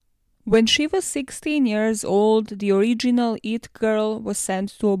When she was 16 years old, the original It Girl was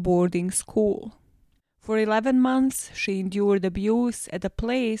sent to a boarding school. For 11 months, she endured abuse at a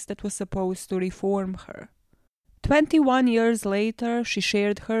place that was supposed to reform her. 21 years later, she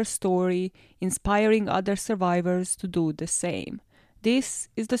shared her story, inspiring other survivors to do the same. This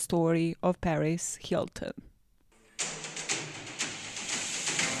is the story of Paris Hilton.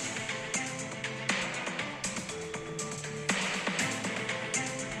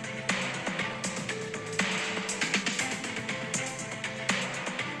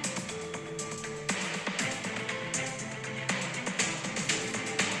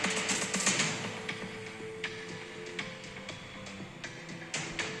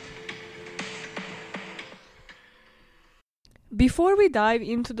 Before we dive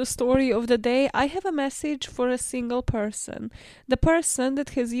into the story of the day, I have a message for a single person. The person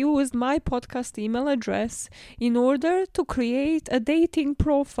that has used my podcast email address in order to create a dating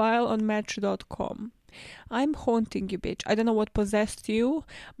profile on Match.com. I'm haunting you, bitch. I don't know what possessed you,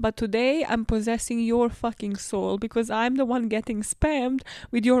 but today I'm possessing your fucking soul because I'm the one getting spammed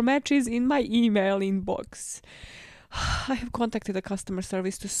with your matches in my email inbox. I have contacted the customer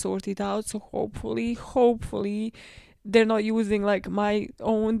service to sort it out, so hopefully they're not using like my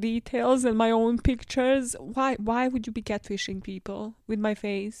own details and my own pictures. Why would you be catfishing people with my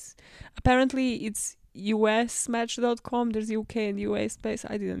face? Apparently it's US Match.com. There's UK and US space.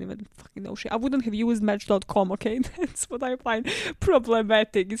 I didn't even fucking know shit. I wouldn't have used Match.com, okay? That's what I find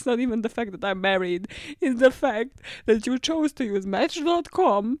problematic. It's not even the fact that I'm married. It's the fact that you chose to use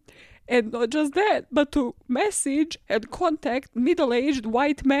Match.com. And not just that, but to message and contact middle-aged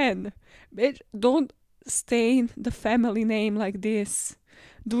white men. Bitch, don't stain the family name like this.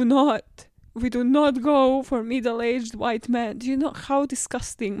 We do not go for middle-aged white men. Do you know how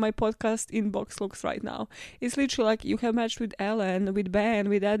disgusting my podcast inbox looks right now? It's literally like you have matched with Ellen, with Ben,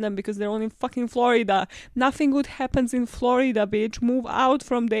 with Adam because they're all in fucking Florida. Nothing good happens in Florida, bitch. Move out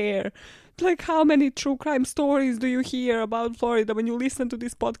from there. Like, how many true crime stories do you hear about Florida when you listen to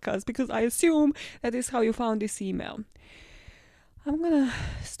this podcast? Because I assume that is how you found this email. I'm gonna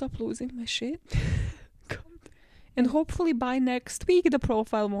stop losing my shit. And hopefully by next week the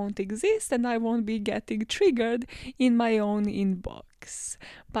profile won't exist and I won't be getting triggered in my own inbox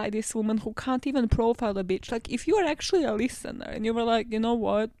by this woman who can't even profile a bitch. Like, if you are actually a listener and you were like, you know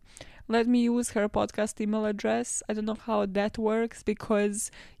what, let me use her podcast email address. I don't know how that works because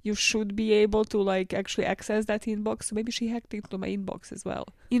you should be able to like actually access that inbox. So maybe she hacked into my inbox as well.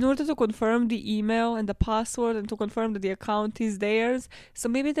 In order to confirm the email and the password and to confirm that the account is theirs. So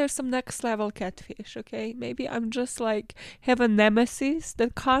maybe there's some next level catfish, okay? Maybe I'm just like have a nemesis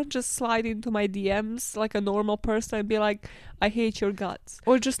that can't just slide into my DMs like a normal person and be like, I hate your guts.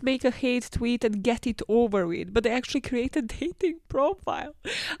 Or just make a hate tweet and get it over with. But they actually create a dating profile.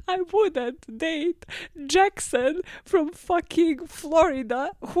 I wouldn't date Jackson from fucking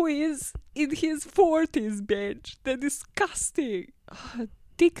Florida who is in his 40s, bitch. They're disgusting.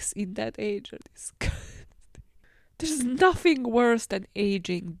 Dicks in that age are disgusting. There's nothing worse than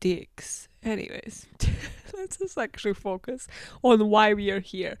aging dicks. Anyways, let's just actually focus on why we are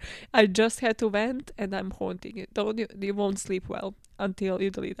here. I just had to vent and I'm haunting it. You won't sleep well until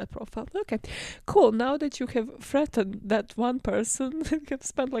you delete that profile. Okay, cool. Now that you have threatened that one person and have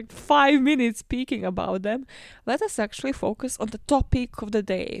spent like 5 minutes speaking about them, let us actually focus on the topic of the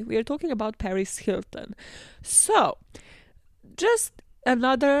day. We are talking about Paris Hilton. So, just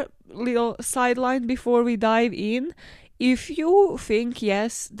another little sideline before we dive in. If you think,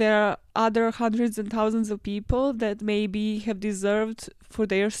 yes, there are other hundreds and thousands of people that maybe have deserved for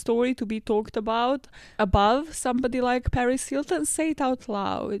their story to be talked about above somebody like Paris Hilton, say it out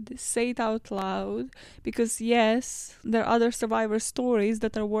loud. Say it out loud. Because yes, there are other survivor stories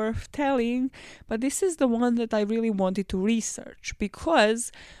that are worth telling, but this is the one that I really wanted to research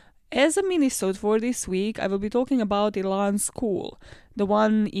because as a minisode for this week, I will be talking about Elan School, the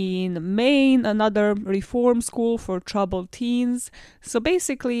one in Maine, another reform school for troubled teens. So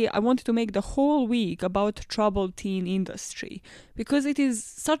basically, I wanted to make the whole week about troubled teen industry because it is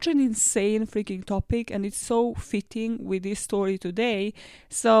such an insane freaking topic and it's so fitting with this story today.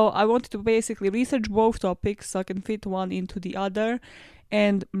 So I wanted to basically research both topics so I can fit one into the other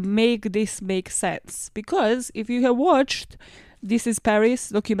and make this make sense. Because if you have watched This Is Paris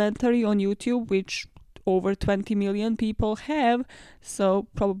documentary on YouTube, which over 20 million people have, so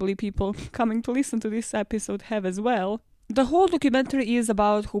probably people coming to listen to this episode have as well. The whole documentary is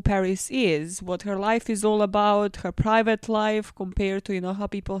about who Paris is, what her life is all about, her private life compared to, how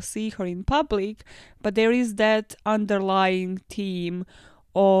people see her in public, but there is that underlying theme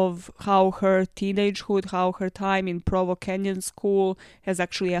of how her teenagehood, how her time in Provo Canyon School has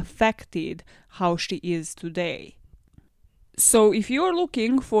actually affected how she is today. So if you're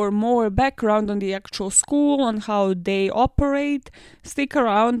looking for more background on the actual school, on how they operate, stick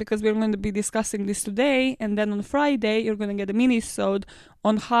around because we're going to be discussing this today. And then on Friday, you're going to get a mini-sode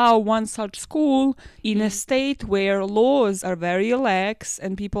on how one such school in a state where laws are very lax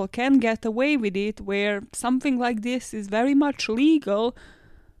and people can get away with it, where something like this is very much legal,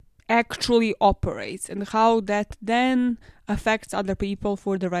 actually operates and how that then affects other people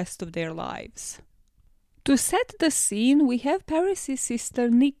for the rest of their lives. To set the scene, we have Paris'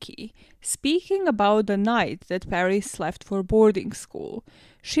 sister Nikki speaking about the night that Paris left for boarding school.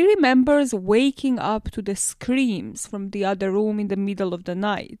 She remembers waking up to the screams from the other room in the middle of the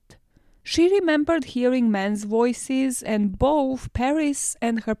night. She remembered hearing men's voices and both Paris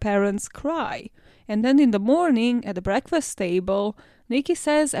and her parents cry. And then in the morning at the breakfast table, Nikki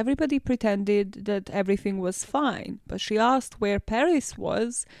says everybody pretended that everything was fine, but she asked where Paris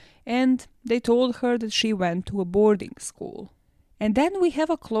was, and they told her that she went to a boarding school. And then we have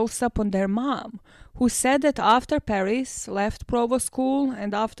a close-up on their mom, who said that after Paris left Provo School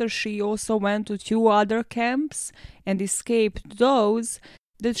and after she also went to 2 other camps and escaped those,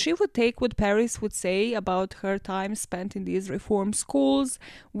 that she would take what Paris would say about her time spent in these reform schools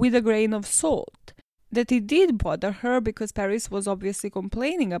with a grain of salt. That it did bother her because Paris was obviously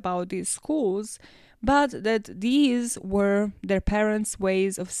complaining about these schools, but that these were their parents'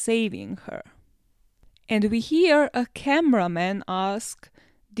 ways of saving her. And we hear a cameraman ask,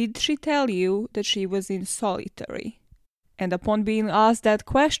 "Did she tell you that she was in solitary?" And upon being asked that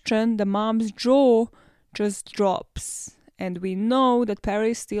question, the mom's jaw just drops. And we know that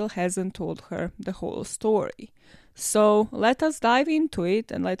Paris still hasn't told her the whole story. So let us dive into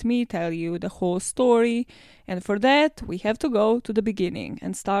it and let me tell you the whole story. And for that, we have to go to the beginning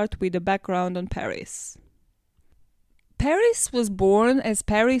and start with the background on Paris. Paris was born as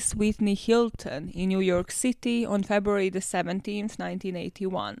Paris Whitney Hilton in New York City on February the 17th,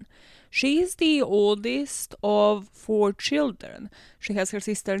 1981. She is the oldest of 4 children. She has her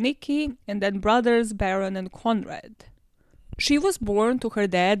sister Nikki and then brothers Baron and Conrad. She was born to her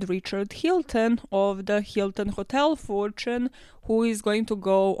dad, Richard Hilton, of the Hilton Hotel fortune, who is going to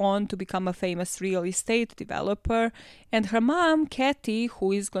go on to become a famous real estate developer, and her mom, Kathy,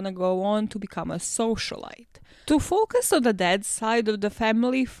 who is going to go on to become a socialite. To focus on the dad's side of the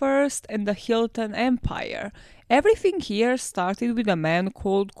family first and the Hilton empire, everything here started with a man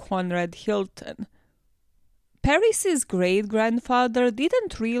called Conrad Hilton. Paris's great-grandfather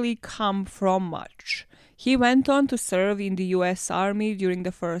didn't really come from much. He went on to serve in the US Army during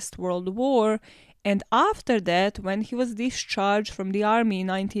the First World War, and after that, when he was discharged from the Army in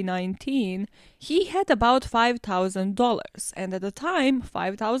 1919, he had about $5,000, and at the time,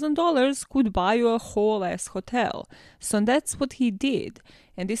 $5,000 could buy you a whole-ass hotel. So that's what he did,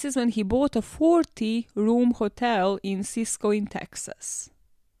 and this is when he bought a 40-room hotel in Cisco in Texas.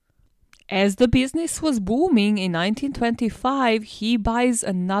 As the business was booming in 1925, he buys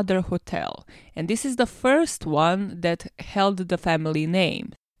another hotel, and this is the first one that held the family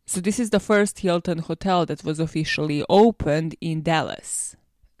name. So this is the first Hilton hotel that was officially opened in Dallas.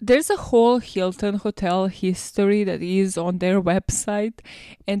 There's a whole Hilton hotel history that is on their website,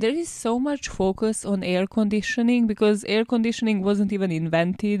 and there is so much focus on air conditioning because air conditioning wasn't even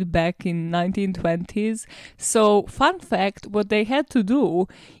invented back in 1920s. So fun fact, what they had to do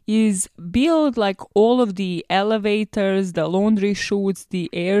is build like all of the elevators, the laundry chutes, the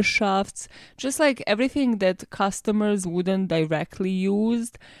air shafts, just like everything that customers wouldn't directly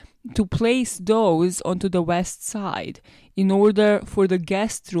use, to place those onto the west side in order for the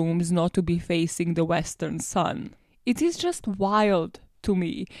guest rooms not to be facing the western sun. It is just wild to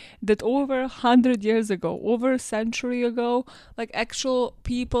me that over 100 years ago, over a century ago, like actual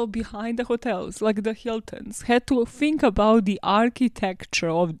people behind the hotels, like the Hiltons, had to think about the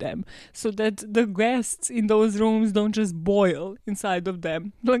architecture of them so that the guests in those rooms don't just boil inside of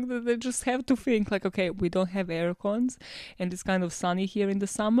them. Like they just have to think like, okay, we don't have air cons and it's kind of sunny here in the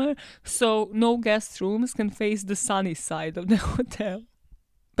summer, so no guest rooms can face the sunny side of the hotel.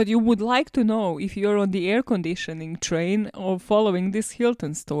 But you would like to know, if you're on the air conditioning train or following this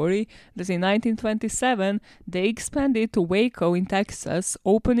Hilton story, that in 1927 they expanded to Waco in Texas,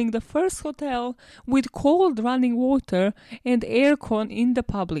 opening the first hotel with cold running water and aircon in the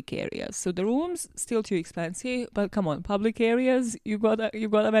public areas. So the rooms still too expensive, but come on, public areas, you gotta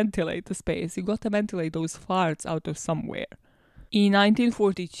ventilate the space. You gotta ventilate those farts out of somewhere. In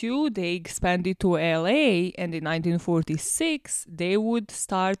 1942, they expanded to LA, and in 1946, they would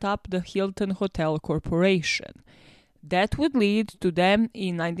start up the Hilton Hotel Corporation. That would lead to them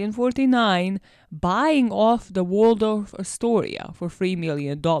in 1949 buying off the Waldorf Astoria for $3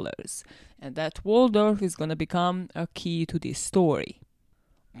 million. And that Waldorf is going to become a key to this story.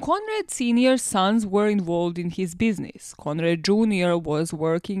 Conrad Sr.'s sons were involved in his business. Conrad Jr. was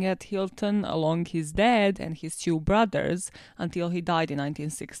working at Hilton along his dad and his two brothers until he died in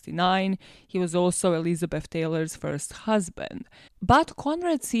 1969. He was also Elizabeth Taylor's first husband. But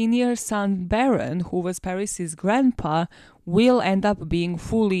Conrad Sr.'s son Baron, who was Paris's grandpa, will end up being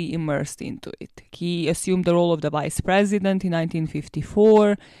fully immersed into it. He assumed the role of the vice president in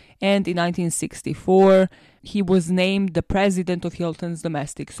 1954, and in 1964, he was named the president of Hilton's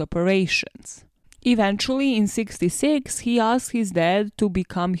domestic operations. Eventually, in 1966, he asked his dad to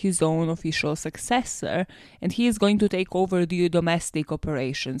become his own official successor, and he is going to take over the domestic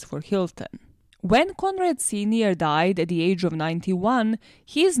operations for Hilton. When Conrad Sr. died at the age of 91,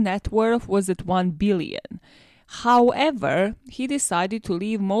 his net worth was at $1 billion. However, he decided to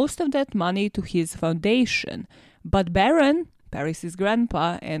leave most of that money to his foundation, but Baron, Paris's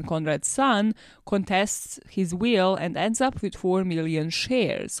grandpa and Conrad's son, contests his will and ends up with 4 million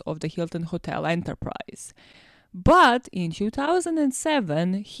shares of the Hilton Hotel enterprise. But in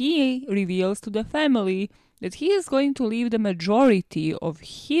 2007, he reveals to the family that he is going to leave the majority of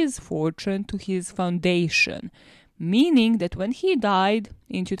his fortune to his foundation, meaning that when he died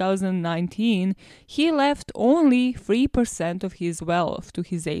in 2019, he left only 3% of his wealth to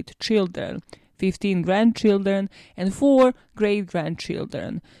his 8 children, 15 grandchildren, and 4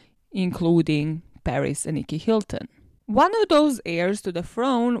 great-grandchildren, including Paris and Nikki Hilton. One of those heirs to the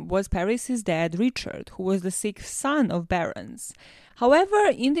throne was Paris's dad, Richard, who was the 6th son of barons.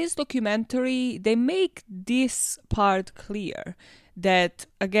 However, in this documentary, they make this part clear that,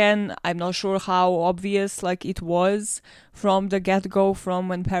 again, I'm not sure how obvious it was from the get-go, from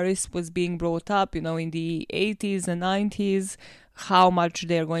when Paris was being brought up, in the 80s and 90s, how much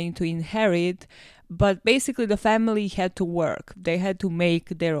they're going to inherit. But basically, the family had to work. They had to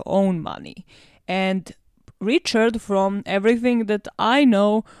make their own money. And Richard, from everything that I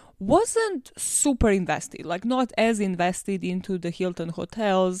know, wasn't super invested, not as invested into the Hilton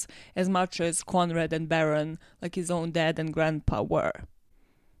hotels as much as Conrad and Baron, his own dad and grandpa, were.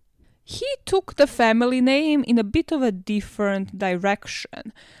 He took the family name in a bit of a different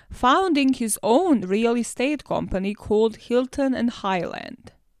direction, founding his own real estate company called Hilton and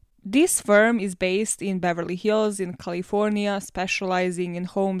Highland. This firm is based in Beverly Hills in California, specializing in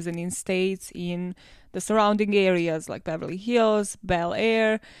homes and estates in the surrounding areas like Beverly Hills, Bel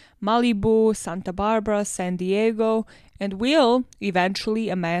Air, Malibu, Santa Barbara, San Diego, and will eventually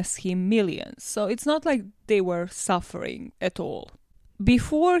amass him millions. So it's not like they were suffering at all.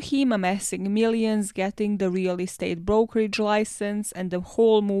 Before him amassing millions, getting the real estate brokerage license, and the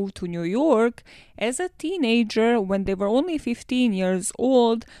whole move to New York, as a teenager, when they were only 15 years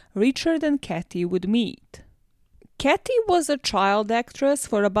old, Richard and Kathy would meet. Kathy was a child actress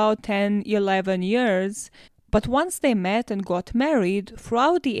for about 10-11 years, but once they met and got married,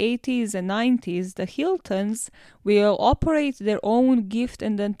 throughout the 80s and 90s, the Hiltons will operate their own gift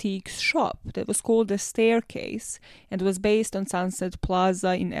and antiques shop that was called The Staircase and was based on Sunset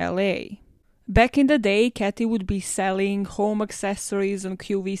Plaza in LA. Back in the day, Kathy would be selling home accessories on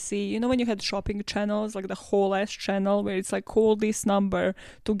QVC. When you had shopping channels, like the Whole Ass channel, where it's call this number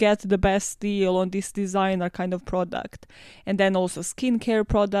to get the best deal on this designer kind of product. And then also skincare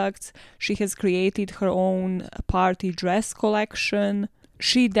products. She has created her own party dress collection.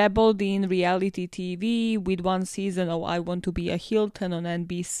 She dabbled in reality TV with one season of I Want to Be a Hilton on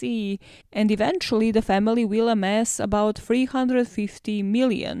NBC, and eventually the family will amass about $350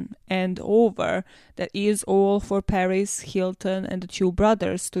 million and over. That is all for Paris Hilton and the 2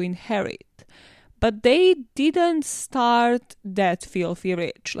 brothers to inherit. But they didn't start that filthy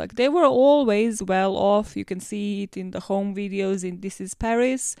rich. They were always well off. You can see it in the home videos in This Is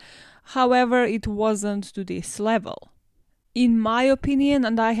Paris. However, it wasn't to this level. In my opinion,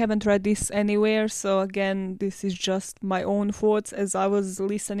 and I haven't read this anywhere, so again, this is just my own thoughts as I was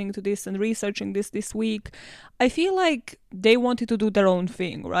listening to this and researching this week, I feel like they wanted to do their own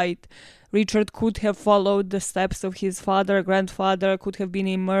thing, right? Richard could have followed the steps of his father, grandfather, could have been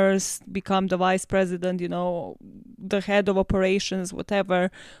immersed, become the vice president, the head of operations, whatever,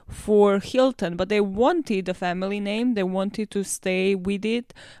 for Hilton. But they wanted the family name, they wanted to stay with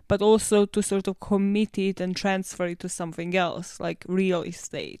it, but also to sort of commit it and transfer it to something else, like real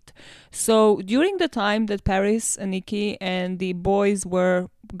estate. So during the time that Paris and Nikki and the boys were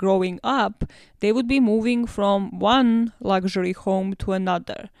growing up, they would be moving from one luxury home to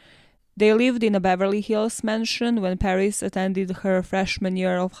another. They lived in a Beverly Hills mansion when Paris attended her freshman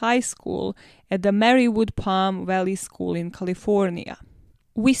year of high school at the Marywood Palm Valley School in California.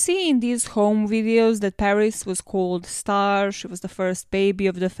 We see in these home videos that Paris was called Star. She was the first baby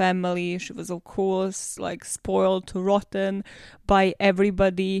of the family. She was, of course, like spoiled to rotten by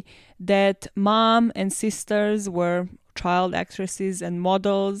everybody. That mom and sisters were child actresses and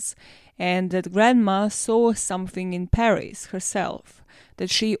models, and that grandma saw something in Paris herself, that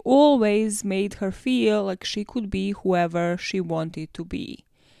she always made her feel like she could be whoever she wanted to be.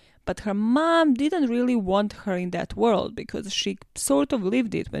 But her mom didn't really want her in that world because she sort of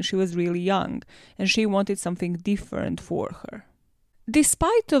lived it when she was really young, and she wanted something different for her.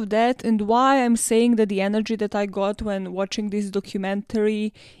 Despite of that, and why I'm saying that the energy that I got when watching this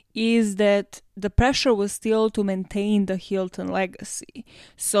documentary is that the pressure was still to maintain the Hilton legacy.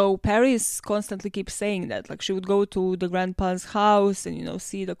 So Paris constantly keeps saying that, like she would go to the grandpa's house and,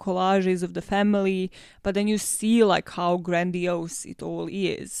 see the collages of the family, but then you see like how grandiose it all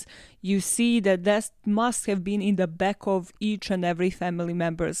is. You see that must have been in the back of each and every family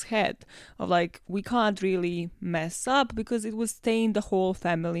member's head, of like, we can't really mess up because it will stain the whole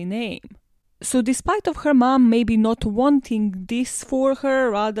family name. So despite of her mom maybe not wanting this for her,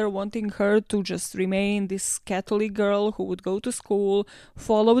 rather wanting her to just remain this Catholic girl who would go to school,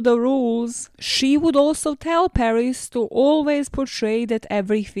 follow the rules, she would also tell Paris to always portray that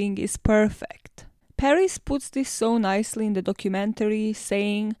everything is perfect. Paris puts this so nicely in the documentary,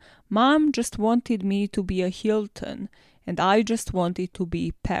 saying, "Mom just wanted me to be a Hilton, and I just wanted to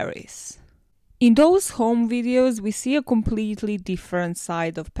be Paris." In those home videos, we see a completely different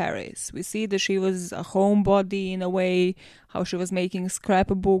side of Paris. We see that she was a homebody in a way, how she was making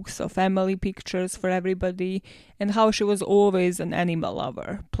scrapbooks of family pictures for everybody, and how she was always an animal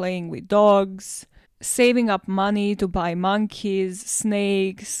lover, playing with dogs, saving up money to buy monkeys,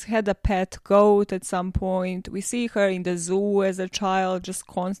 snakes, had a pet goat at some point. We see her in the zoo as a child, just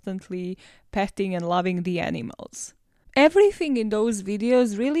constantly petting and loving the animals. Everything in those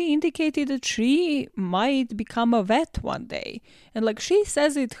videos really indicated that she might become a vet one day. And like she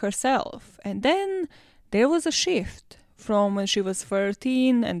says it herself. And then there was a shift from when she was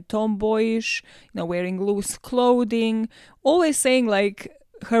 13 and tomboyish, wearing loose clothing, always saying like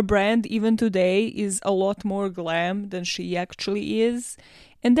her brand even today is a lot more glam than she actually is.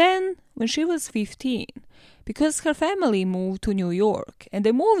 And then when she was 15, because her family moved to New York, and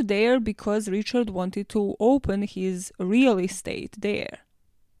they moved there because Richard wanted to open his real estate there.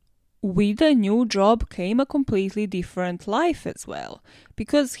 With a new job came a completely different life as well,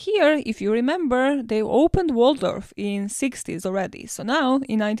 because here, if you remember, they opened Waldorf in 60s already. So now,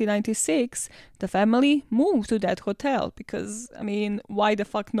 in 1996, the family moved to that hotel because, why the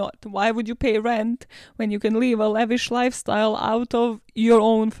fuck not? Why would you pay rent when you can live a lavish lifestyle out of your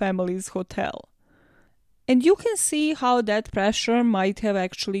own family's hotel? And you can see how that pressure might have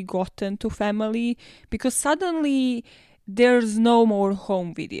actually gotten to family, because suddenly there's no more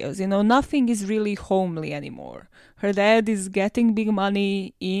home videos. Nothing is really homely anymore. Her dad is getting big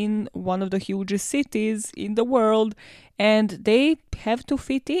money in one of the hugest cities in the world, and they have to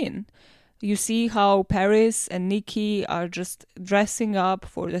fit in. You see how Paris and Nikki are just dressing up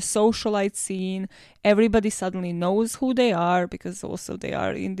for the socialite scene. Everybody suddenly knows who they are because also they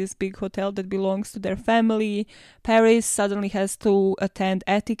are in this big hotel that belongs to their family. Paris suddenly has to attend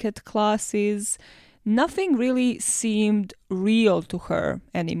etiquette classes. Nothing really seemed real to her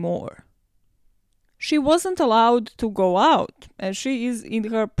anymore. She wasn't allowed to go out, and she is in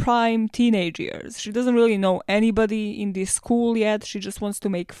her prime teenage years. She doesn't really know anybody in this school yet. She just wants to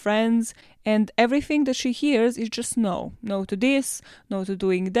make friends, and everything that she hears is just no. No to this, no to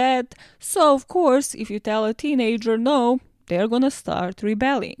doing that. So, of course, if you tell a teenager no, they're gonna start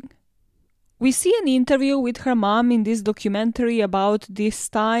rebelling. We see an interview with her mom in this documentary about this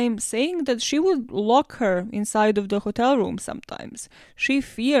time, saying that she would lock her inside of the hotel room sometimes. She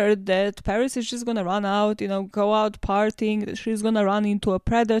feared that Paris is just gonna run out, go out partying, that she's gonna run into a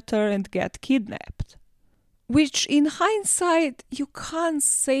predator and get kidnapped. Which, in hindsight, you can't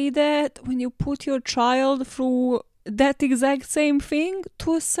say that when you put your child through that exact same thing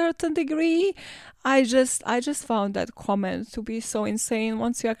to a certain degree. I just found that comment to be so insane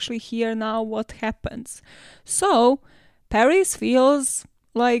once you actually hear now what happens. So Paris feels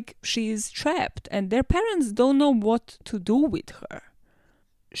like she's trapped and their parents don't know what to do with her.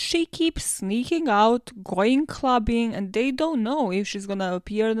 She keeps sneaking out, going clubbing, and they don't know if she's gonna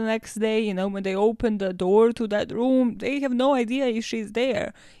appear the next day. When they open the door to that room, they have no idea if she's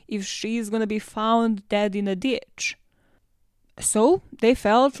there, if she's gonna be found dead in a ditch. So they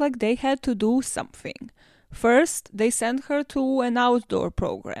felt like they had to do something. First, they sent her to an outdoor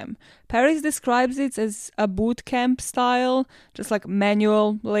program. Paris describes it as a boot camp style, just like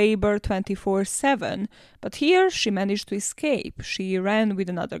manual labor 24/7. But here she managed to escape. She ran with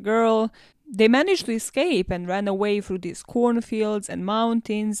another girl. They managed to escape and ran away through these cornfields and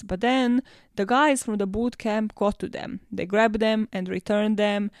mountains, but then the guys from the boot camp got to them. They grabbed them and returned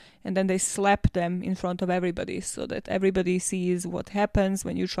them, and then they slapped them in front of everybody so that everybody sees what happens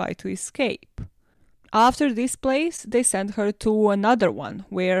when you try to escape. After this place, they sent her to another one,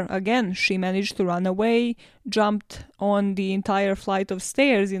 where again she managed to run away, jumped on the entire flight of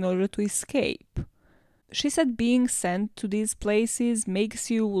stairs in order to escape. She said being sent to these places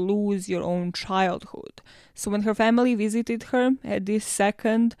makes you lose your own childhood. So when her family visited her at this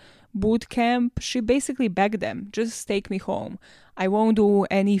second boot camp, she basically begged them, just take me home. I won't do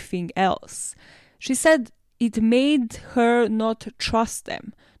anything else. She said it made her not trust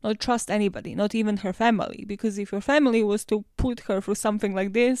them, not trust anybody, not even her family. Because if her family was to put her through something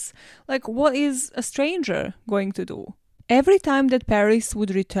like this, like what is a stranger going to do? Every time that Paris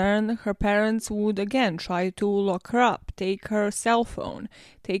would return, her parents would again try to lock her up, take her cell phone,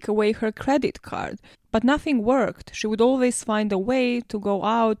 take away her credit card. But nothing worked. She would always find a way to go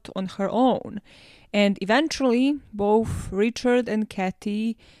out on her own. And eventually, both Richard and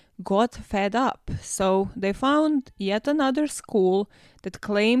Kathy got fed up. So they found yet another school that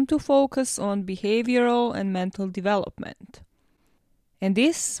claimed to focus on behavioral and mental development. And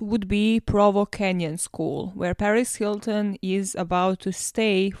this would be Provo Canyon School, where Paris Hilton is about to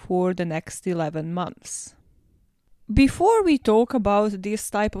stay for the next 11 months. Before we talk about this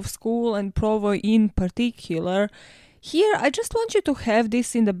type of school and Provo in particular, here I just want you to have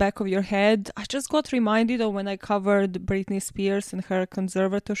this in the back of your head. I just got reminded of when I covered Britney Spears and her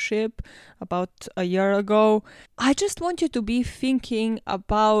conservatorship about a year ago. I just want you to be thinking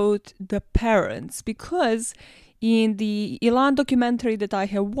about the parents, because in the Ilan documentary that I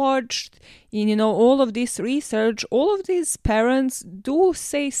have watched, in all of this research, all of these parents do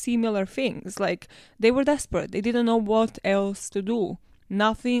say similar things. Like, they were desperate. They didn't know what else to do.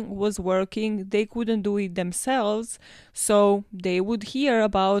 Nothing was working. They couldn't do it themselves. So they would hear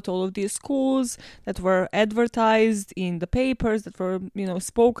about all of these schools that were advertised in the papers, that were,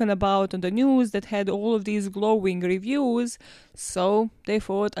 spoken about on the news, that had all of these glowing reviews. So they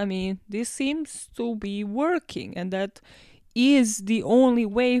thought, this seems to be working, and that is the only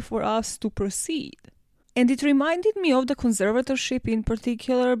way for us to proceed. And it reminded me of the conservatorship in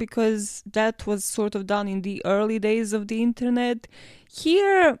particular, because that was sort of done in the early days of the internet.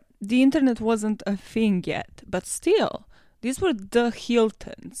 Here, the internet wasn't a thing yet, but still, these were the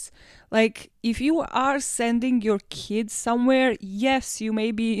Hiltons. Like, if you are sending your kids somewhere, yes, you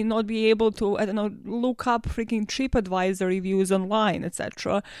may not be able to, look up freaking TripAdvisor reviews online,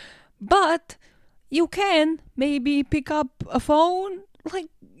 etc. But you can maybe pick up a phone. Like,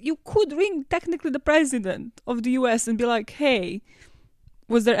 you could ring technically the president of the US and be like, hey,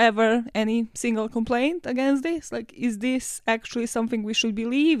 was there ever any single complaint against this? Like, is this actually something we should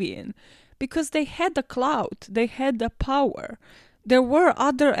believe in? Because they had the clout, they had the power. There were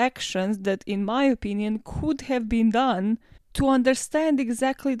other actions that, in my opinion, could have been done to understand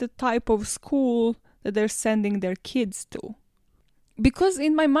exactly the type of school that they're sending their kids to. Because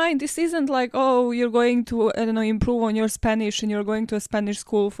in my mind, this isn't like, oh, you're going to, improve on your Spanish and you're going to a Spanish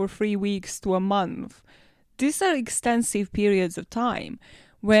school for 3 weeks to a month. These are extensive periods of time.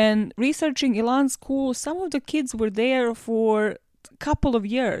 When researching Ilan's school, some of the kids were there for a couple of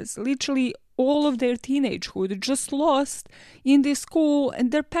years, literally all of their teenagehood, just lost in this school,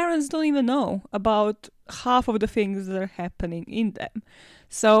 and their parents don't even know about half of the things that are happening in them.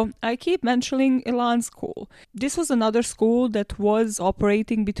 So I keep mentioning Ilan School. This was another school that was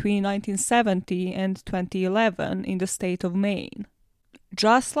operating between 1970 and 2011 in the state of Maine.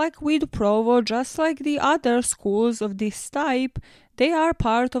 Just like with Provo, just like the other schools of this type, they are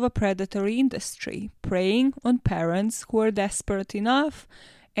part of a predatory industry, preying on parents who are desperate enough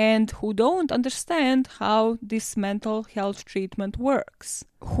and who don't understand how this mental health treatment works,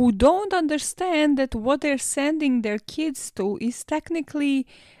 who don't understand that what they're sending their kids to is technically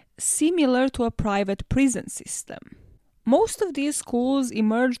similar to a private prison system. Most of these schools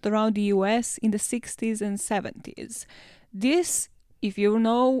emerged around the US in the 60s and 70s. This, if you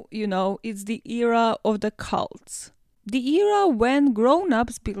know, it's the era of the cults. The era when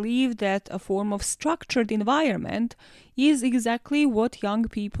grown-ups believe that a form of structured environment is exactly what young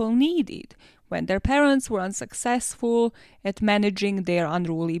people needed when their parents were unsuccessful at managing their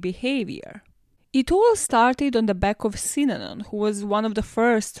unruly behavior. It all started on the back of Synanon, who was one of the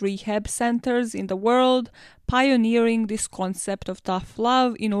first rehab centers in the world, pioneering this concept of tough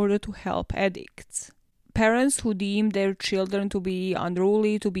love in order to help addicts. Parents who deem their children to be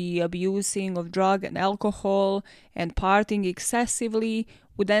unruly, to be abusing of drug and alcohol and partying excessively,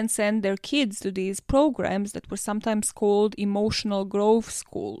 would then send their kids to these programs that were sometimes called emotional growth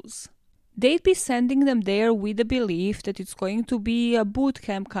schools. They'd be sending them there with the belief that it's going to be a boot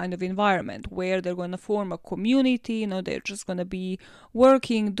camp kind of environment where they're going to form a community, they're just going to be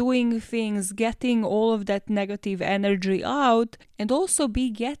working, doing things, getting all of that negative energy out, and also be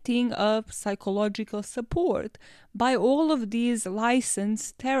getting a psychological support by all of these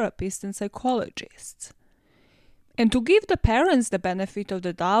licensed therapists and psychologists. And to give the parents the benefit of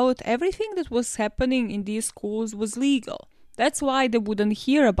the doubt, everything that was happening in these schools was legal. That's why they wouldn't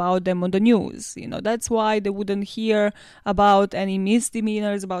hear about them on the news. That's why they wouldn't hear about any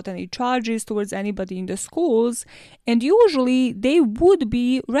misdemeanors, about any charges towards anybody in the schools. And usually they would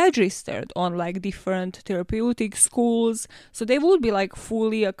be registered on different therapeutic schools. So they would be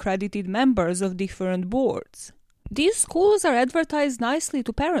fully accredited members of different boards. These schools are advertised nicely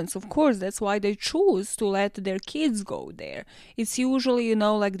to parents, of course. That's why they choose to let their kids go there. It's usually,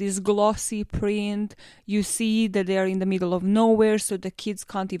 this glossy print. You see that they're in the middle of nowhere, so the kids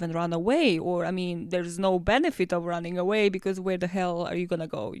can't even run away. Or, there's no benefit of running away because where the hell are you going to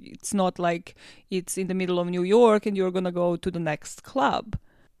go? It's not like it's in the middle of New York and you're going to go to the next club.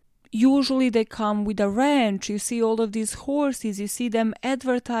 Usually they come with a ranch. You see all of these horses. You see them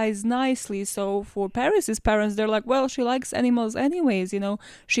advertised nicely. So for Paris's parents, they're like, well, she likes animals anyways,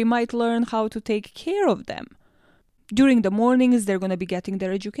 She might learn how to take care of them. During the mornings, they're going to be getting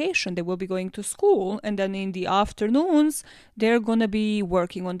their education. They will be going to school. And then in the afternoons, they're going to be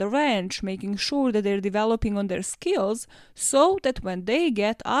working on the ranch, making sure that they're developing on their skills so that when they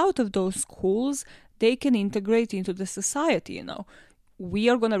get out of those schools, they can integrate into the society, We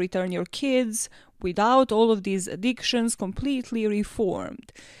are going to return your kids without all of these addictions, completely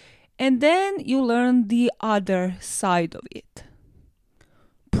reformed. And then you learn the other side of it.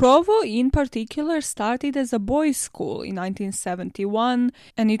 Provo in particular started as a boys' school in 1971,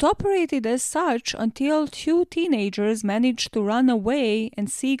 and it operated as such until two teenagers managed to run away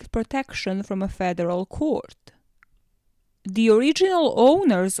and seek protection from a federal court. The original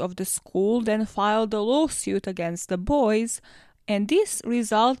owners of the school then filed a lawsuit against the boys, and this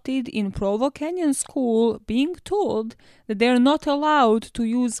resulted in Provo Canyon School being told that they're not allowed to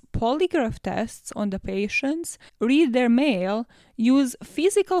use polygraph tests on the patients, read their mail, use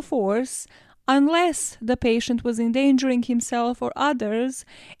physical force unless the patient was endangering himself or others,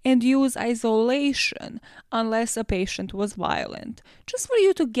 and use isolation unless a patient was violent. Just for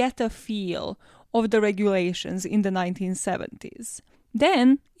you to get a feel of the regulations in the 1970s.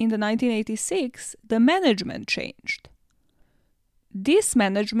 Then, in the 1986, the management changed. This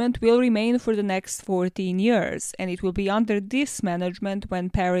management will remain for the next 14 years, and it will be under this management when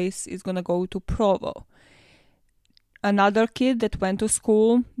Paris is going to go to Provo. Another kid that went to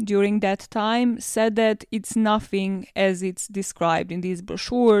school during that time said that it's nothing as it's described in these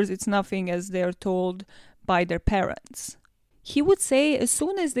brochures, it's nothing as they're told by their parents. He would say as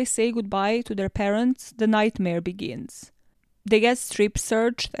soon as they say goodbye to their parents, the nightmare begins. They get strip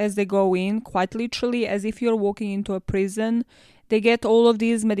searched as they go in, quite literally as if you're walking into a prison. They get all of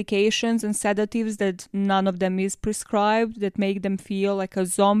these medications and sedatives that none of them is prescribed, that make them feel like a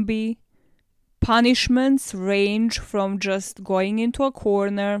zombie. Punishments range from just going into a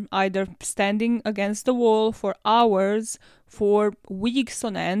corner, either standing against the wall for hours, for weeks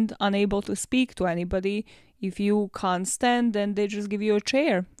on end, unable to speak to anybody. If you can't stand, then they just give you a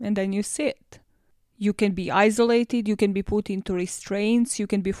chair and then you sit. You can be isolated, you can be put into restraints, you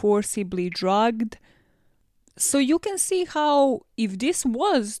can be forcibly drugged. So you can see how, if this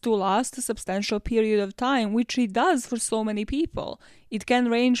was to last a substantial period of time, which it does for so many people, it can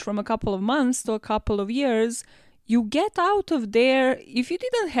range from a couple of months to a couple of years, you get out of there, if you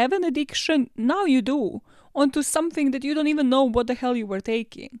didn't have an addiction, now you do, onto something that you don't even know what the hell you were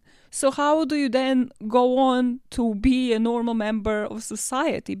taking. So how do you then go on to be a normal member of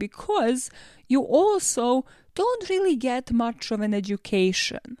society? Because you also don't really get much of an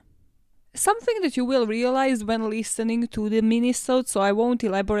education. Something that you will realize when listening to the minisode, so I won't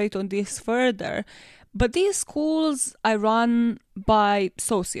elaborate on this further, but these schools are run by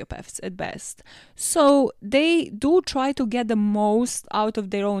sociopaths at best. So they do try to get the most out of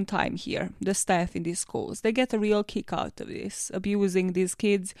their own time here, the staff in these schools. They get a real kick out of this, abusing these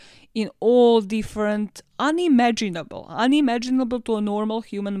kids in all different, unimaginable to a normal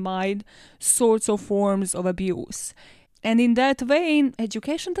human mind, sorts of forms of abuse. And in that vein,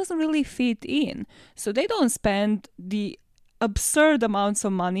 education doesn't really fit in. So they don't spend the absurd amounts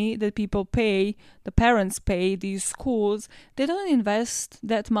of money that people pay, the parents pay these schools, they don't invest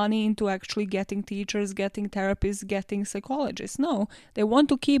that money into actually getting teachers, getting therapists, getting psychologists. No, they want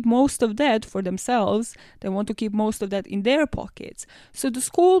to keep most of that for themselves. They want to keep most of that in their pockets. So the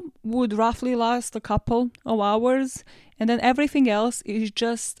school would roughly last a couple of hours, and then everything else is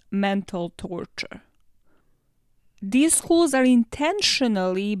just mental torture. These schools are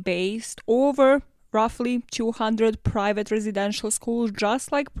intentionally based over roughly 200 private residential schools,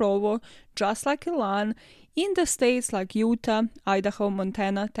 just like Provo, just like Ilan, in the states like Utah, Idaho,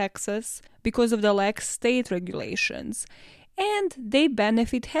 Montana, Texas, because of the lax state regulations. And they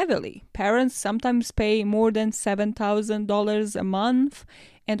benefit heavily. Parents sometimes pay more than $7,000 a month,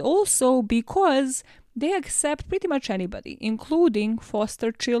 and also because they accept pretty much anybody, including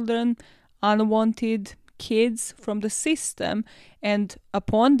foster children, unwanted kids from the system, and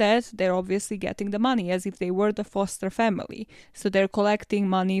upon that they're obviously getting the money as if they were the foster family, so they're collecting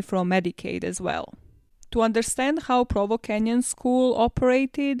money from Medicaid as well. To understand how Provo Canyon School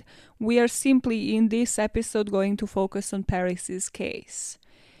operated, we are simply in this episode going to focus on Paris's case.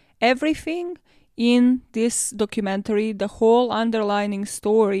 Everything in this documentary, the whole underlining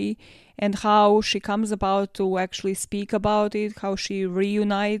story, and how she comes about to actually speak about it, how she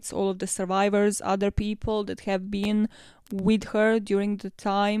reunites all of the survivors, other people that have been with her during the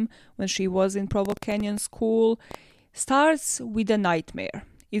time when she was in Provo Canyon School, starts with a nightmare.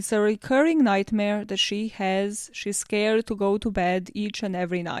 It's a recurring nightmare that she has. She's scared to go to bed each and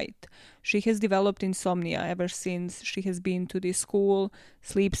every night. She has developed insomnia ever since she has been to this school,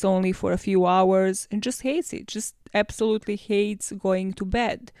 sleeps only for a few hours, and just hates it, just absolutely hates going to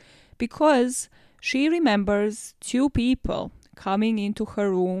bed. Because she remembers 2 people coming into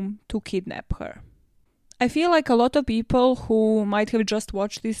her room to kidnap her. I feel like a lot of people who might have just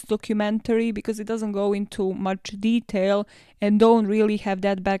watched this documentary, because it doesn't go into much detail and don't really have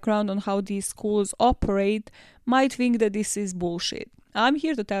that background on how these schools operate, might think that this is bullshit. I'm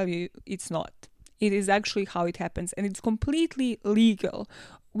here to tell you it's not. It is actually how it happens, and it's completely legal,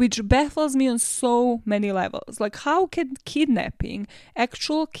 which baffles me on so many levels. Like, how can kidnapping,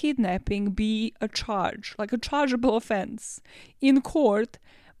 actual kidnapping, be a charge, like a chargeable offense in court?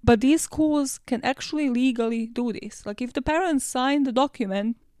 But these schools can actually legally do this. Like, if the parents sign the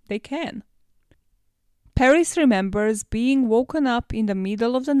document, they can. Paris remembers being woken up in the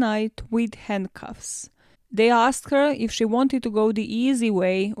middle of the night with handcuffs. They asked her if she wanted to go the easy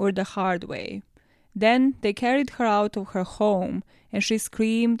way or the hard way. Then they carried her out of her home, and she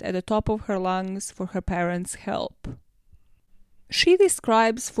screamed at the top of her lungs for her parents' help. She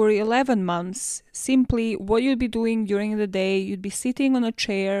describes for 11 months simply what you'd be doing during the day. You'd be sitting on a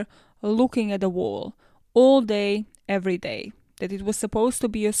chair, looking at the wall, all day, every day. That it was supposed to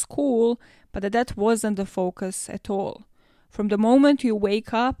be a school, but that wasn't the focus at all. From the moment you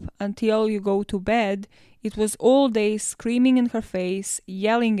wake up until you go to bed, it was all day screaming in her face,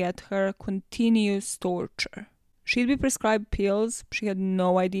 yelling at her, continuous torture. She'd be prescribed pills. She had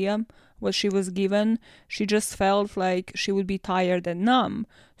no idea what she was given. She just felt like she would be tired and numb.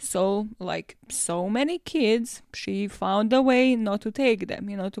 So, like so many kids, she found a way not to take them,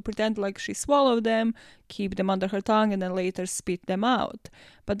 to pretend like she swallowed them, keep them under her tongue, and then later spit them out.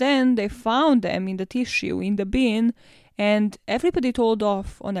 But then they found them in the tissue, in the bin, and everybody told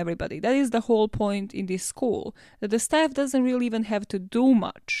off on everybody. That is the whole point in this school, that the staff doesn't really even have to do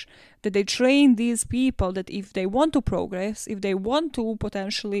much, that they train these people that if they want to progress, if they want to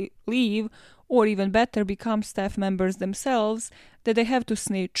potentially leave, or even better, become staff members themselves, that they have to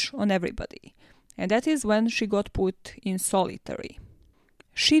snitch on everybody. And that is when she got put in solitary.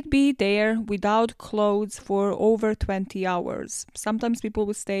 She'd be there without clothes for over 20 hours. Sometimes people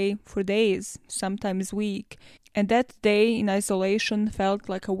would stay for days, sometimes weeks. And that day in isolation felt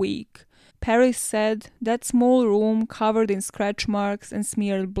like a week. Paris said that small room covered in scratch marks and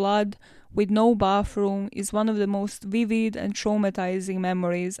smeared blood with no bathroom is one of the most vivid and traumatizing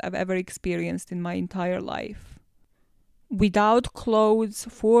memories I've ever experienced in my entire life. Without clothes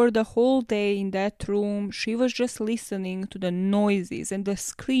for the whole day in that room, she was just listening to the noises and the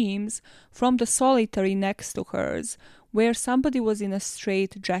screams from the solitary next to hers, where somebody was in a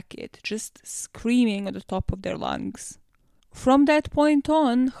straight jacket, just screaming at the top of their lungs. From that point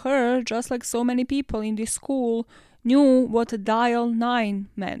on, her, just like so many people in this school, knew what dial 9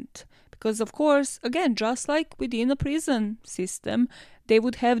 meant. Because, of course, again, just like within a prison system, they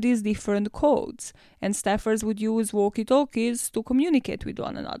would have these different codes, and staffers would use walkie-talkies to communicate with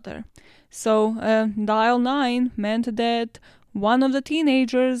one another. So, dial 9 meant that one of the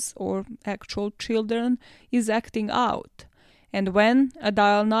teenagers, or actual children, is acting out. And when a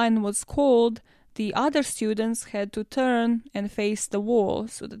dial 9 was called, the other students had to turn and face the wall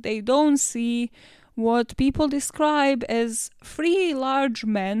so that they don't see what people describe as three large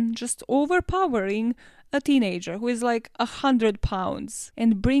men just overpowering a teenager who is like 100 pounds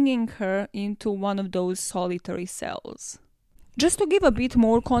and bringing her into one of those solitary cells. Just to give a bit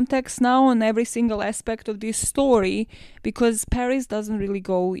more context now on every single aspect of this story, because Paris doesn't really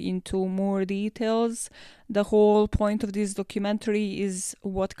go into more details. The whole point of this documentary is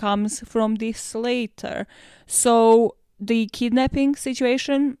what comes from this later. So the kidnapping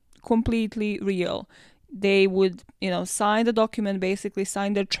situation, completely real. They would, sign the document, basically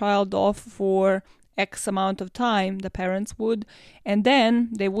sign their child off for X amount of time, the parents would, and then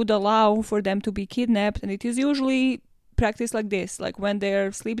they would allow for them to be kidnapped, and it is usually practice like this, like when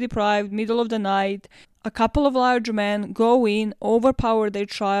they're sleep deprived, middle of the night, a couple of large men go in, overpower their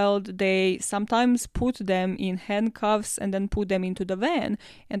child. They sometimes put them in handcuffs and then put them into the van.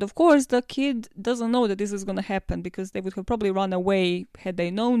 And of course, the kid doesn't know that this is going to happen because they would have probably run away had they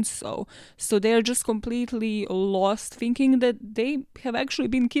known so. So they're just completely lost, thinking that they have actually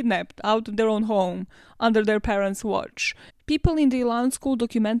been kidnapped out of their own home under their parents' watch. People in the Elan School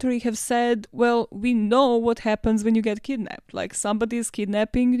documentary have said, well, we know what happens when you get kidnapped. Like, somebody is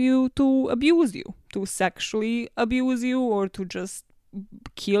kidnapping you to abuse you, to sexually abuse you, or to just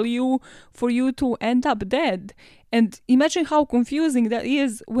kill you for you to end up dead. And imagine how confusing that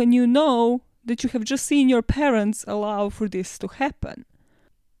is when you know that you have just seen your parents allow for this to happen.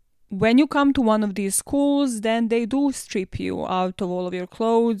 When you come to one of these schools, then they do strip you out of all of your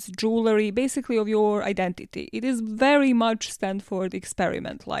clothes, jewelry, basically of your identity. It is very much Stanford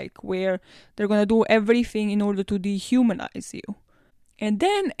experiment, like, where they're going to do everything in order to dehumanize you. And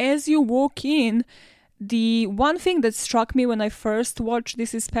then as you walk in, the one thing that struck me when I first watched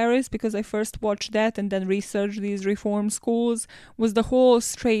This Is Paris, because I first watched that and then researched these reform schools, was the whole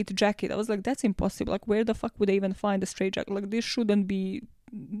straight jacket. I was like, that's impossible. Like, where the fuck would they even find a straight jacket? Like,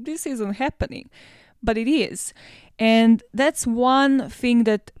 this isn't happening. But it is. And that's one thing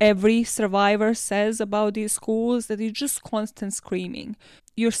that every survivor says about these schools, that it's just constant screaming.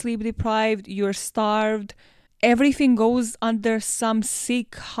 You're sleep deprived, you're starved. Everything goes under some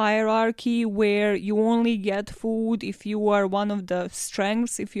sick hierarchy where you only get food if you are one of the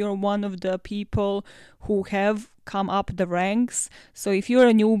strengths, if you're one of the people who have come up the ranks. So if you're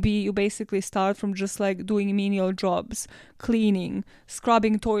a newbie, you basically start from just like doing menial jobs, cleaning,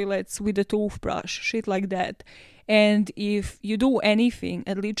 scrubbing toilets with a toothbrush, shit like that. And if you do anything,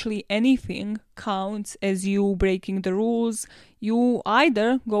 and literally anything counts as you breaking the rules, you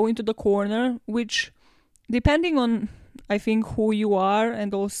either go into the corner, which, depending on, I think, who you are,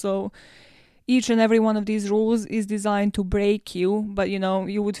 and also each and every one of these rules is designed to break you. But,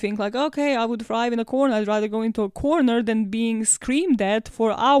 you would think like, okay, I would thrive in a corner. I'd rather go into a corner than being screamed at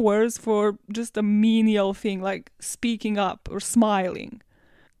for hours for just a menial thing, like speaking up or smiling.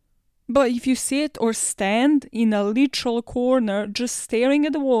 But if you sit or stand in a literal corner, just staring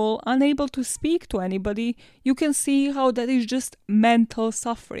at the wall, unable to speak to anybody, you can see how that is just mental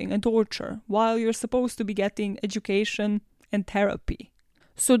suffering and torture, while you're supposed to be getting education and therapy.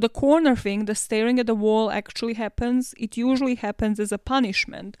 So the corner thing, the staring at the wall, actually happens. It usually happens as a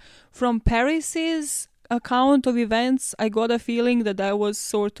punishment. From Paris's account of events, I got a feeling that was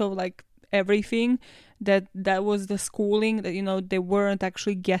sort of like everything, that was the schooling, that they weren't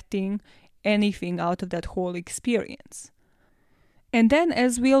actually getting anything out of that whole experience. And then,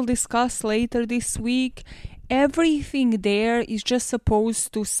 as we'll discuss later this week, everything there is just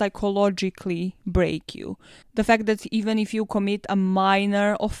supposed to psychologically break you. The fact that even if you commit a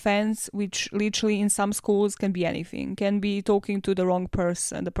minor offense, which literally in some schools can be anything, can be talking to the wrong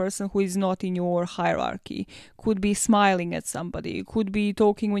person, the person who is not in your hierarchy, could be smiling at somebody, could be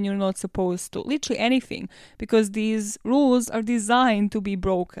talking when you're not supposed to, literally anything, because these rules are designed to be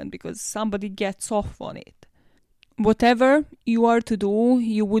broken because somebody gets off on it. Whatever you are to do,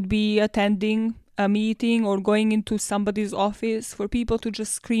 you would be attending a meeting or going into somebody's office for people to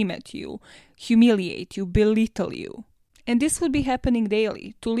just scream at you, humiliate you, belittle you. And this would be happening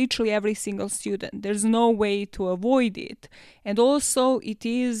daily to literally every single student. There's no way to avoid it. And also, it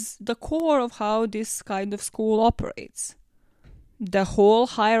is the core of how this kind of school operates. The whole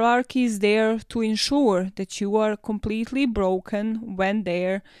hierarchy is there to ensure that you are completely broken when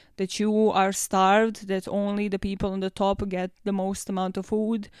there, that you are starved, that only the people on the top get the most amount of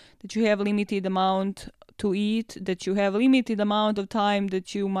food, that you have limited amount to eat, that you have limited amount of time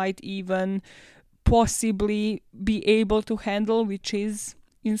that you might even possibly be able to handle, which is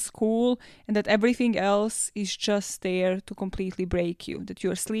in school, and that everything else is just there to completely break you, that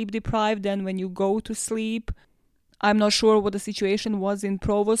you're sleep deprived, then when you go to sleep, I'm not sure what the situation was in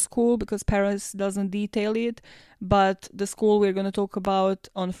Provo's school because Paris doesn't detail it, but the school we're going to talk about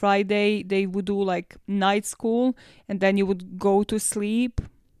on Friday, they would do like night school and then you would go to sleep.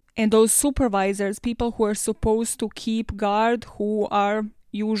 And those supervisors, people who are supposed to keep guard, who are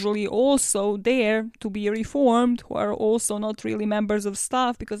usually also there to be reformed, who are also not really members of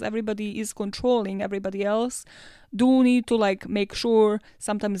staff because everybody is controlling everybody else, do need to like make sure,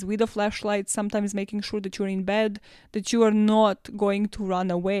 sometimes with a flashlight, sometimes making sure that you're in bed, that you are not going to run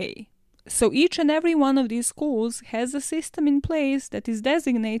away. So each and every one of these schools has a system in place that is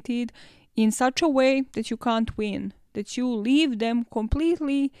designated in such a way that you can't win, that you leave them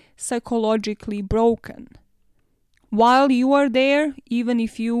completely psychologically broken. While you are there, even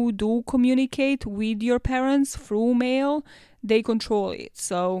if you do communicate with your parents through mail, they control it.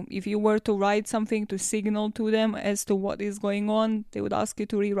 So if you were to write something to signal to them as to what is going on, they would ask you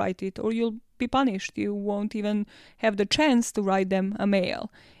to rewrite it or you'll be punished. You won't even have the chance to write them a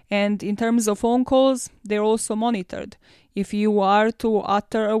mail. And in terms of phone calls, they're also monitored. If you are to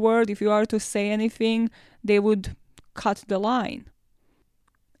utter a word, if you are to say anything, they would cut the line.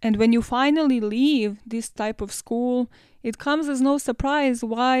 And when you finally leave this type of school, it comes as no surprise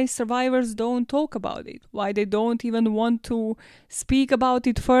why survivors don't talk about it, why they don't even want to speak about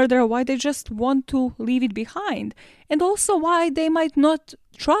it further, why they just want to leave it behind, and also why they might not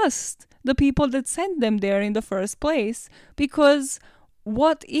trust the people that sent them there in the first place, because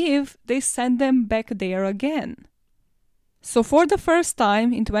what if they send them back there again? So for the first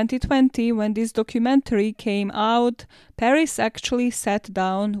time in 2020, when this documentary came out, Paris actually sat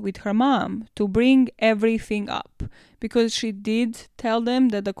down with her mom to bring everything up, because she did tell them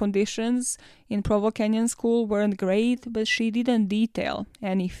that the conditions in Provo Canyon School weren't great, but she didn't detail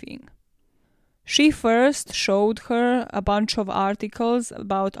anything. She first showed her a bunch of articles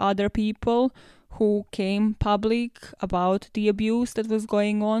about other people who came public about the abuse that was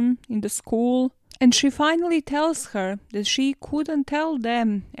going on in the school. And she finally tells her that she couldn't tell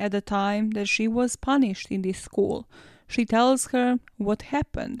them at the time that she was punished in this school. She tells her what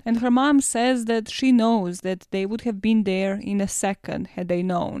happened. And her mom says that she knows that they would have been there in a second had they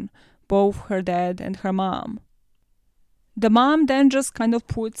known, both her dad and her mom. The mom then just kind of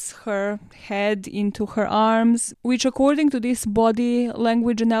puts her head into her arms, which according to this body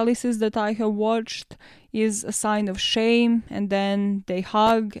language analysis that I have watched is a sign of shame, and then they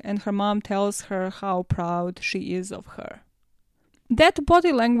hug and her mom tells her how proud she is of her. That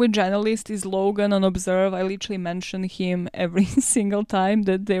body language analyst is Logan on Observe. I literally mention him every single time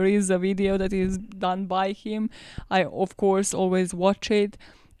that there is a video that is done by him. I, of course, always watch it.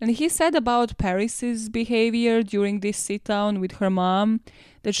 And he said about Paris's behavior during this sit-down with her mom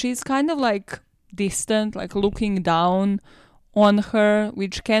that she's kind of like distant, like looking down on her,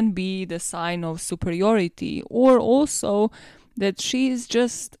 which can be the sign of superiority, or also that she's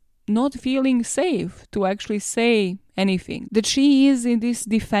just not feeling safe to actually say anything, that she is in this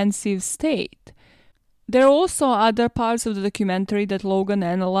defensive state. There are also other parts of the documentary that Logan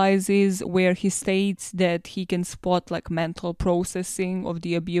analyzes where he states that he can spot like mental processing of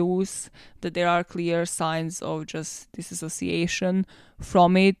the abuse, that there are clear signs of just disassociation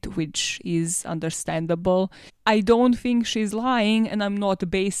from it, which is understandable. I don't think she's lying, and I'm not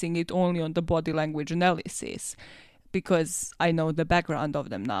basing it only on the body language analysis, because I know the background of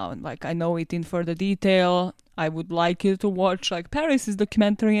them now, and like I know it in further detail. I would like you to watch like Paris's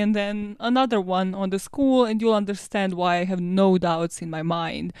documentary and then another one on the school, and you'll understand why I have no doubts in my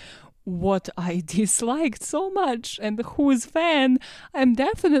mind what I disliked so much and whose fan I'm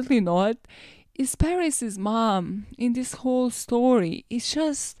definitely not is Paris's mom in this whole story. It's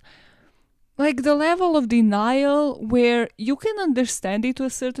just like the level of denial where you can understand it to a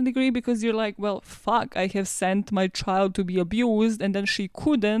certain degree because you're like, well, fuck, I have sent my child to be abused and then she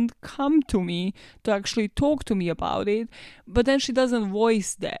couldn't come to me to actually talk to me about it. But then she doesn't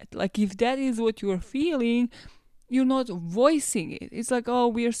voice that. Like if that is what you're feeling, you're not voicing it. It's like, oh,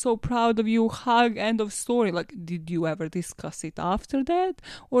 we are so proud of you, hug, end of story. Like, did you ever discuss it after that?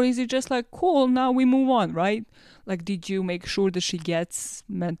 Or is it just like, cool, now we move on, right? Like, did you make sure that she gets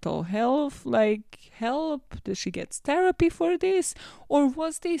mental health, like, help? That she gets therapy for this? Or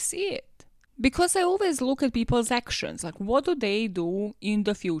was this it? Because I always look at people's actions, like what do they do in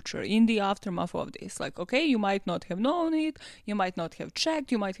the future, in the aftermath of this? Like, okay, you might not have known it, you might not have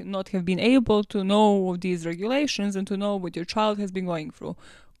checked, you might not have been able to know these regulations and to know what your child has been going through.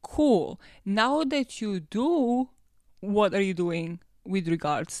 Cool. Now that you do, what are you doing with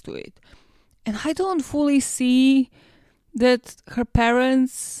regards to it? And I don't fully see that her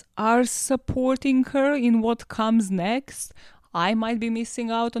parents are supporting her in what comes next. I might be missing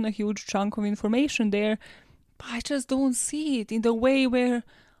out on a huge chunk of information there, I just don't see it in the way where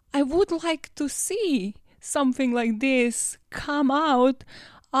I would like to see something like this come out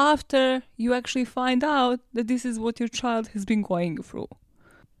after you actually find out that this is what your child has been going through.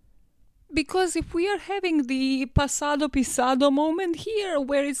 Because if we are having the pasado pisado moment here,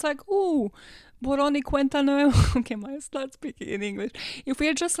 where it's like, oh, borrón y cuenta nueva, okay, I start speaking in English. If we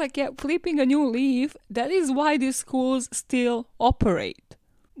are just like, yeah, flipping a new leaf, that is why these schools still operate.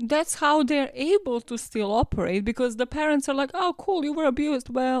 That's how they're able to still operate, because the parents are like, oh, cool, you were abused.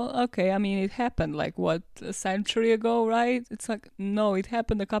 Well, okay, I mean, it happened like, what, a century ago, right? It's like, no, it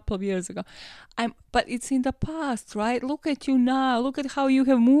happened a couple of years ago. But it's in the past, right? Look at you now. Look at how you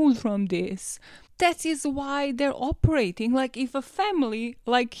have moved from this. That is why they're operating. Like, if a family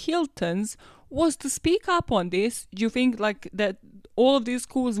like Hilton's was to speak up on this, do you think like that all of these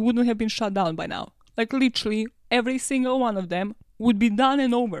schools wouldn't have been shut down by now? Like, literally, every single one of them would be done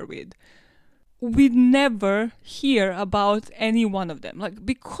and over with. We'd never hear about any one of them, like,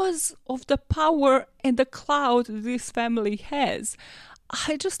 because of the power and the clout this family has.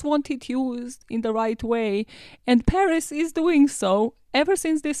 I just want it used in the right way, and Paris is doing so ever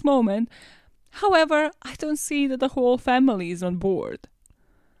since this moment. However, I don't see that the whole family is on board.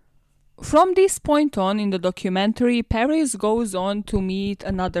 From this point on in the documentary, Paris goes on to meet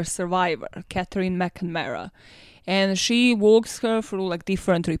another survivor, Catherine McNamara. And she walks her through like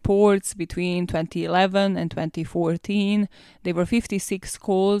different reports between 2011 and 2014. There were 56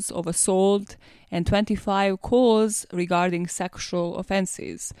 calls of assault and 25 calls regarding sexual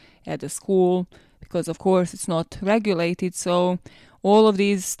offenses at the school, because of course it's not regulated. So all of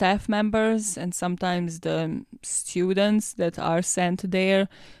these staff members and sometimes the students that are sent there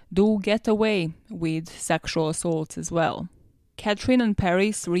do get away with sexual assaults as well. Catherine and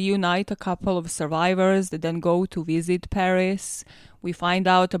Paris reunite a couple of survivors that then go to visit Paris. We find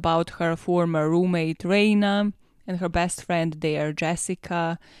out about her former roommate Reina and her best friend there,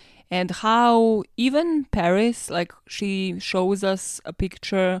 Jessica, and how even Paris, like, she shows us a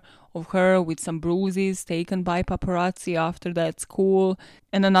picture of her with some bruises taken by paparazzi after that school.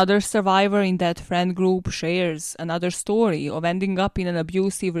 And another survivor in that friend group shares another story of ending up in an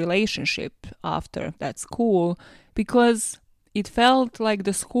abusive relationship after that school, because it felt like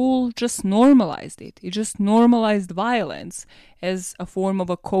the school just normalized it. It just normalized violence as a form of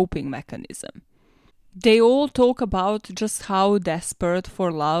a coping mechanism. They all talk about just how desperate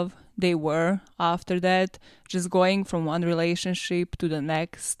for love they were after that, just going from one relationship to the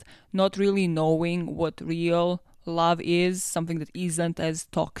next, not really knowing what real love is, something that isn't as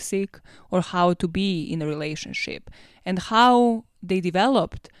toxic, or how to be in a relationship, and how they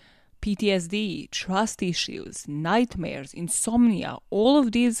developed PTSD, trust issues, nightmares, insomnia, all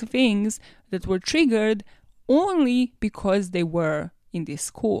of these things that were triggered only because they were in this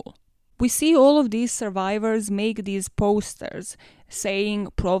school. We see all of these survivors make these posters saying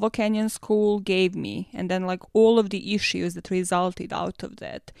Provo Canyon School gave me, and then like all of the issues that resulted out of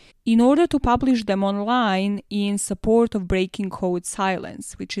that, in order to publish them online in support of Breaking Code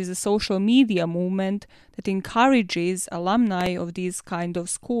Silence, which is a social media movement that encourages alumni of these kind of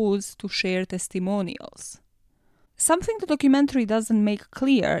schools to share testimonials. Something the documentary doesn't make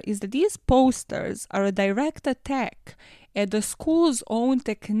clear is that these posters are a direct attack at the school's own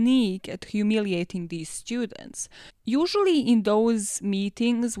technique at humiliating these students. Usually in those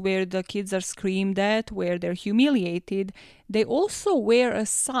meetings where the kids are screamed at, where they're humiliated, they also wear a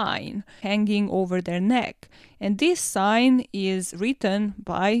sign hanging over their neck. And this sign is written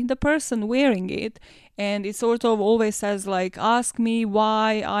by the person wearing it, and it sort of always says like, ask me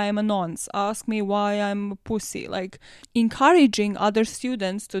why I am a nonce, ask me why I'm a pussy, like encouraging other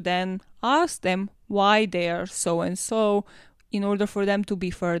students to then ask them why they are so and so in order for them to be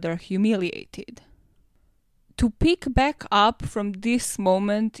further humiliated. To pick back up from this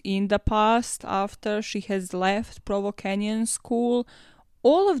moment in the past after she has left Provo Canyon School,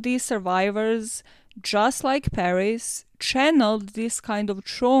 all of these survivors, just like Paris, channeled this kind of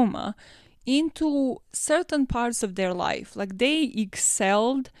trauma into certain parts of their life. Like they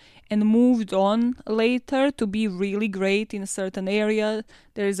excelled and moved on later to be really great in a certain area.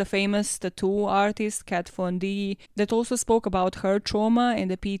 There is a famous tattoo artist, Kat Von D, that also spoke about her trauma and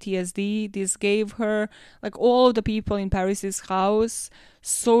the PTSD this gave her. Like all of the people in Paris's house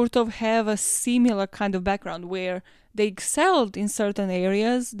sort of have a similar kind of background where they excelled in certain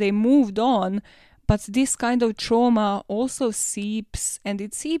areas, they moved on, but this kind of trauma also seeps, and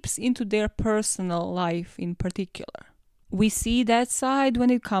it seeps into their personal life in particular. We see that side when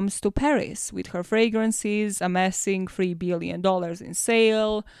it comes to Paris, with her fragrances amassing $3 billion in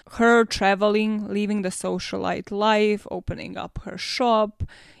sale, her traveling, living the socialite life, opening up her shop,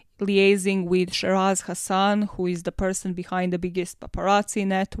 liaising with Shiraz Hassan, who is the person behind the biggest paparazzi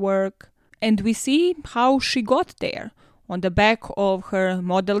network. And we see how she got there on the back of her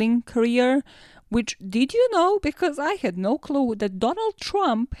modeling career, which, did you know, because I had no clue, that Donald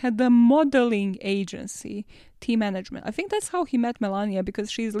Trump had a modeling agency, T Management. I think that's how he met Melania,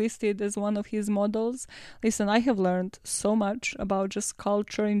 because she's listed as one of his models. Listen, I have learned so much about just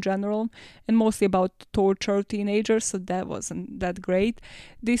culture in general, and mostly about torture teenagers, so that wasn't that great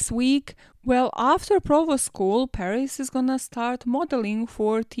this week. Well, after Provo School, Paris is gonna start modeling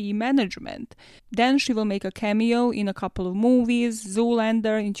for T Management. Then she will make a cameo in a couple of movies,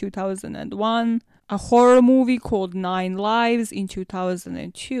 Zoolander in 2001, a horror movie called 9 Lives in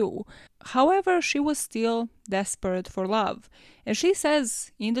 2002. However, she was still desperate for love. And she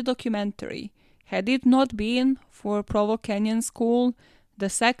says in the documentary, had it not been for Provo Canyon School, the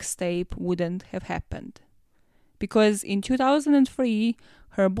sex tape wouldn't have happened. Because in 2003,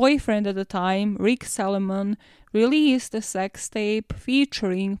 her boyfriend at the time, Rick Salomon, released a sex tape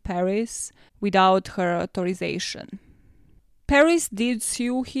featuring Paris without her authorization. Paris did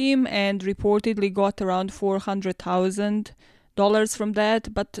sue him and reportedly got around $400,000 from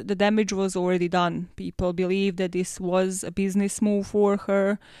that, but the damage was already done. People believe that this was a business move for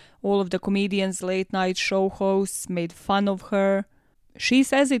her. All of the comedians, late night show hosts made fun of her. She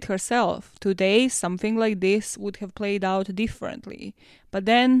says it herself. Today, something like this would have played out differently. But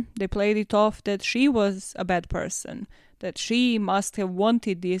then they played it off that she was a bad person, that she must have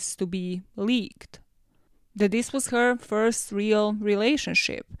wanted this to be leaked. That this was her first real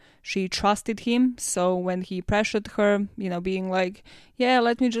relationship. She trusted him, so when he pressured her, being like, yeah,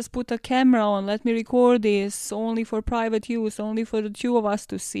 let me just put a camera on, let me record this, only for private use, only for the two of us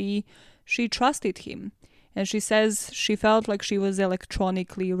to see, she trusted him. And she says she felt like she was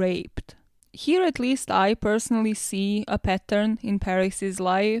electronically raped. Here, at least, I personally see a pattern in Paris's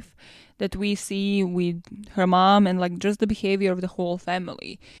life that we see with her mom and just the behavior of the whole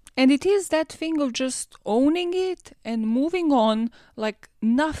family. And it is that thing of just owning it and moving on like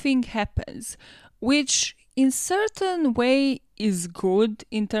nothing happens, which in certain way is good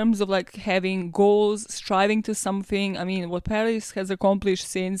in terms of having goals, striving to something. I mean, what Paris has accomplished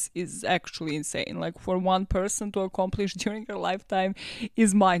since is actually insane. For one person to accomplish during her lifetime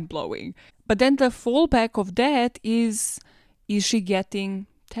is mind-blowing. But then the fallback of that is she getting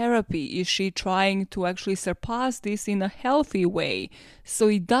therapy? Is she trying to actually surpass this in a healthy way so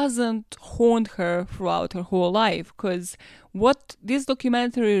it doesn't haunt her throughout her whole life? Because what this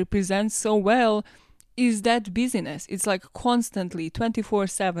documentary represents so well is that busyness. It's constantly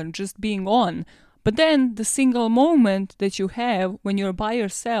 24/7 just being on. But then the single moment that you have when you're by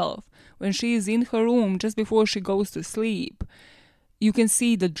yourself, when she is in her room just before she goes to sleep, you can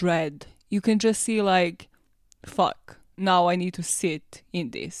see the dread. You can just see fuck, now I need to sit in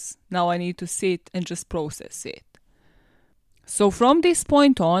this. Now I need to sit and just process it. So from this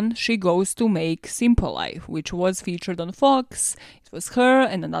point on, she goes to make Simple Life, which was featured on Fox. It was her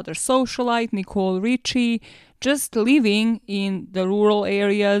and another socialite, Nicole Richie, just living in the rural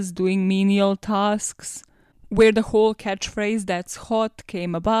areas, doing menial tasks, where the whole catchphrase "that's hot"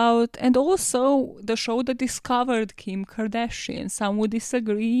 came about, and also the show that discovered Kim Kardashian. Some would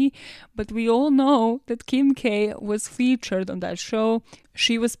disagree, but we all know that Kim K was featured on that show.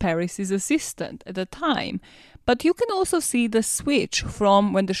 She was Paris's assistant at the time. But you can also see the switch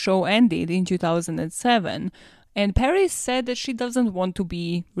from when the show ended in 2007. And Paris said that she doesn't want to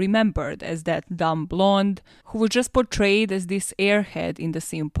be remembered as that dumb blonde who was just portrayed as this airhead in The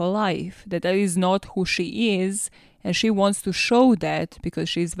Simple Life, that is not who she is, and she wants to show that because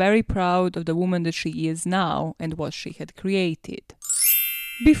she's very proud of the woman that she is now and what she had created.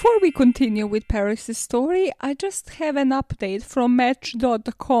 Before we continue with Paris' story, I just have an update from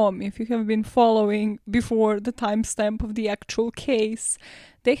Match.com, if you have been following before the timestamp of the actual case.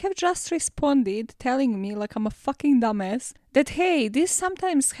 They have just responded telling me, like I'm a fucking dumbass, that hey, this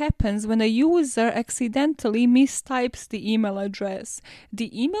sometimes happens when a user accidentally mistypes the email address.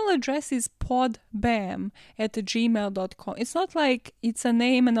 The email address is podbam@gmail.com. It's not like it's a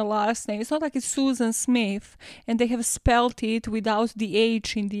name and a last name. It's not like it's Susan Smith and they have spelt it without the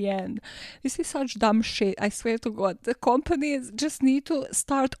H in the end. This is such dumb shit, I swear to God. The companies just need to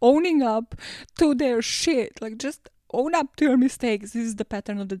start owning up to their shit. Just own up to your mistakes. This is the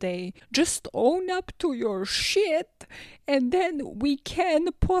pattern of the day. Just own up to your shit and then we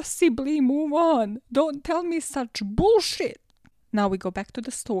can possibly move on. Don't tell me such bullshit. Now we go back to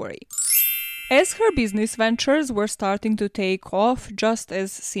the story. As her business ventures were starting to take off, just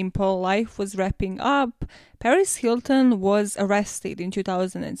as Simple Life was wrapping up, Paris Hilton was arrested in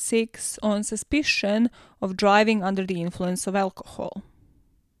 2006 on suspicion of driving under the influence of alcohol.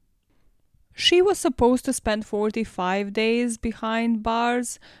 She was supposed to spend 45 days behind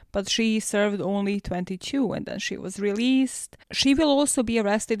bars, but she served only 22 and then she was released. She will also be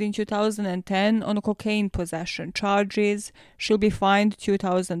arrested in 2010 on cocaine possession charges. She'll be fined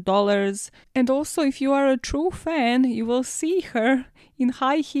 $2,000. And also, if you are a true fan, you will see her in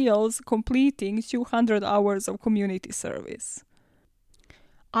high heels completing 200 hours of community service.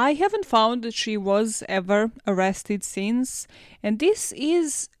 I haven't found that she was ever arrested since, and this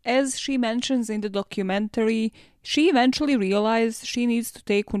is, as she mentions in the documentary, she eventually realized she needs to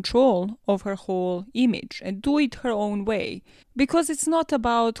take control of her whole image and do it her own way. Because it's not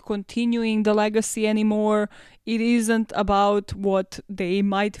about continuing the legacy anymore, it isn't about what they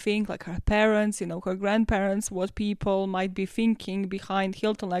might think, like her parents, her grandparents, what people might be thinking behind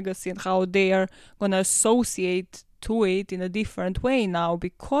Hilton legacy and how they're gonna associate to it in a different way now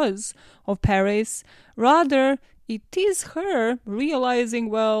because of Paris. Rather, it is her realizing,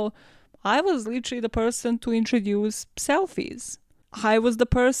 well, I was literally the person to introduce selfies. I was the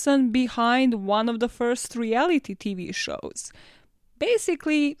person behind one of the first reality TV shows.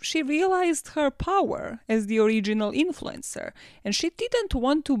 Basically, she realized her power as the original influencer, and she didn't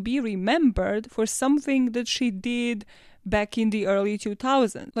want to be remembered for something that she did back in the early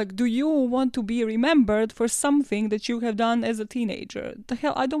 2000s. Like, do you want to be remembered for something that you have done as a teenager? The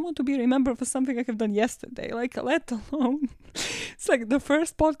hell, I don't want to be remembered for something I have done yesterday. Like, let alone. It's like the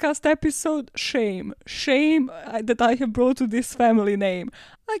first podcast episode, shame that I have brought to this family name.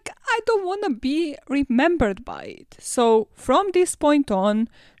 Like, I don't want to be remembered by it. So from this point on,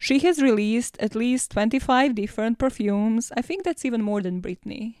 she has released at least 25 different perfumes. I think that's even more than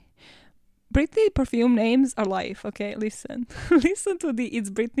Britney. Britney perfume names are life, okay? Listen. Listen to the It's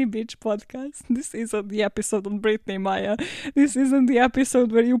Britney Bitch podcast. This isn't the episode on Britney, Maya. This isn't the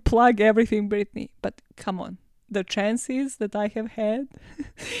episode where you plug everything Britney. But come on. The chances that I have had,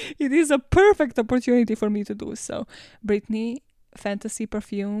 it is a perfect opportunity for me to do so. Britney fantasy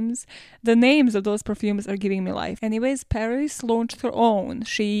perfumes. The names of those perfumes are giving me life. Anyways, Paris launched her own.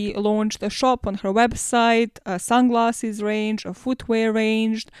 She launched a shop on her website, a sunglasses range, a footwear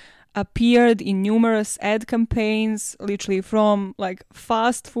range, appeared in numerous ad campaigns, literally from like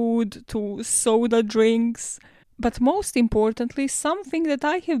fast food to soda drinks. But most importantly, something that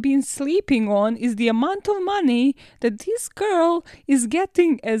I have been sleeping on is the amount of money that this girl is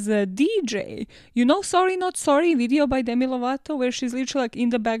getting as a DJ. Sorry Not Sorry video by Demi Lovato, where she's literally like in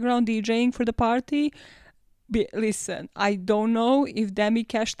the background DJing for the party. Listen, I don't know if Demi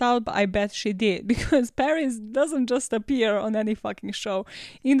cashed out, but I bet she did, because Paris doesn't just appear on any fucking show.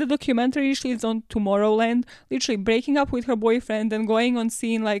 In the documentary, she's on Tomorrowland, literally breaking up with her boyfriend and going on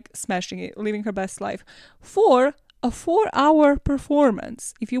scene, like smashing it, living her best life for a 4-hour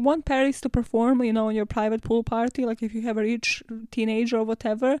performance. If you want Paris to perform, on your private pool party, like if you have a rich teenager or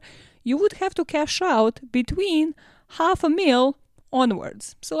whatever, you would have to cash out between $500,000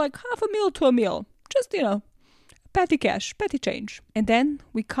 onwards. So like $500,000 to $1 million. Just, petty cash, petty change. And then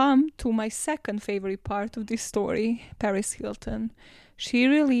we come to my second favorite part of this story, Paris Hilton. She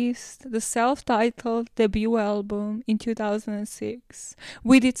released the self-titled debut album in 2006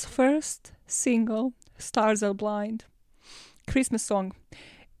 with its first single, Stars Are Blind. Christmas song.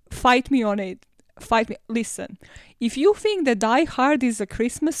 Fight me on it. Fight me. Listen, if you think that Die Hard is a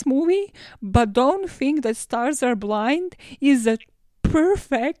Christmas movie, but don't think that Stars Are Blind is a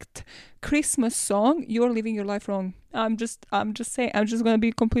perfect Christmas song, you're living your life wrong. I'm just saying, I'm just gonna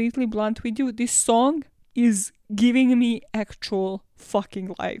be completely blunt with you. This song is giving me actual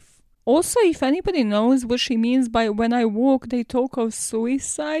fucking life. Also, if anybody knows what she means by when I walk they talk of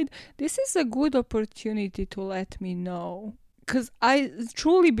suicide, this is a good opportunity to let me know. Because I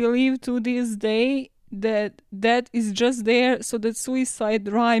truly believe to this day that is just there so that suicide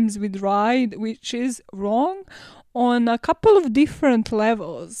rhymes with ride, which is wrong on a couple of different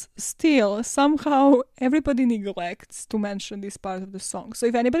levels. Still, somehow everybody neglects to mention this part of the song. So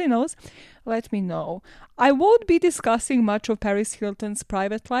if anybody knows, let me know. I won't be discussing much of Paris Hilton's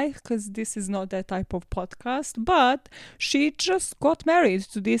private life because this is not that type of podcast, but she just got married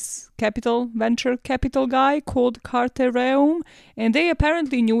to this venture capital guy called Carter Reum, and they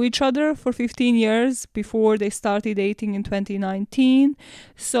apparently knew each other for 15 years before they started dating in 2019.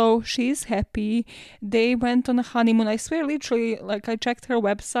 So she's happy. They went on a honeymoon. I swear, literally, like I checked her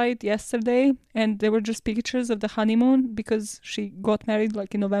website yesterday and there were just pictures of the honeymoon because she got married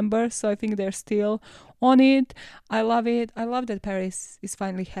like in November. So I think they're still on it. I love it. I love that Paris is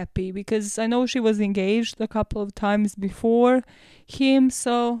finally happy because I know she was engaged a couple of times before him.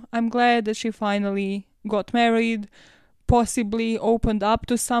 So I'm glad that she finally got married, possibly opened up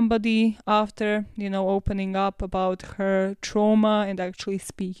to somebody after, opening up about her trauma and actually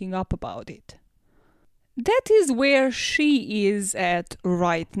speaking up about it. That is where she is at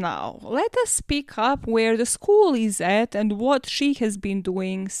right now. Let us pick up where the school is at and what she has been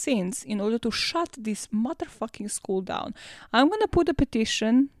doing since in order to shut this motherfucking school down. I'm gonna put a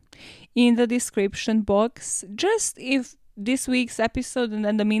petition in the description box. Just if this week's episode and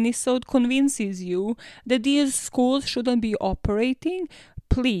then the minisode convinces you that these schools shouldn't be operating,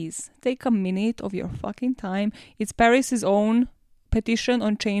 please take a minute of your fucking time. It's Paris's own petition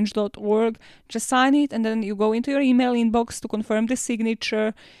on change.org. Just sign it and then you go into your email inbox to confirm the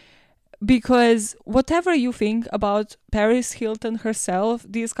signature, because whatever you think about Paris Hilton herself,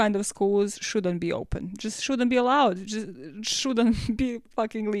 these kind of schools shouldn't be open. Just shouldn't be allowed. Just shouldn't be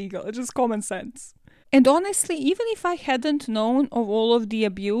fucking legal. Just common sense. And honestly, even if I hadn't known of all of the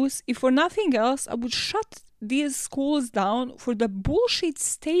abuse, if for nothing else, I would shut these schools down for the bullshit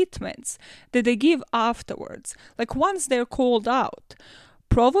statements that they give afterwards. Like once they're called out.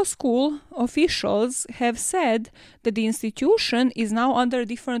 Provo school officials have said that the institution is now under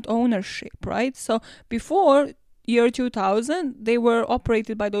different ownership, right? So before year 2000, they were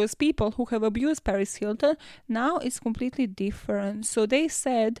operated by those people who have abused Paris Hilton. Now it's completely different. So they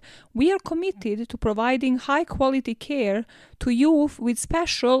said, we are committed to providing high quality care to youth with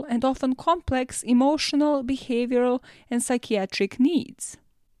special and often complex emotional, behavioral, and psychiatric needs.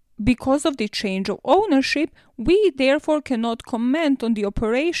 Because of the change of ownership, we therefore cannot comment on the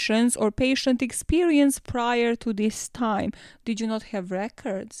operations or patient experience prior to this time. Did you not have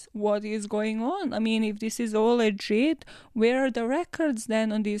records? What is going on? I mean, if this is all legit, where are the records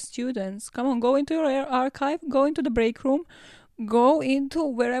then on these students? Come on, go into your archive, go into the break room, go into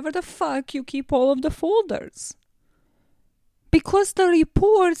wherever the fuck you keep all of the folders. Because the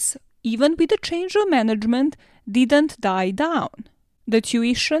reports, even with the change of management, didn't die down. The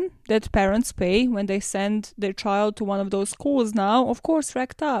tuition that parents pay when they send their child to one of those schools now, of course,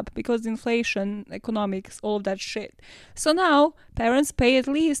 racked up because inflation, economics, all of that shit. So now parents pay at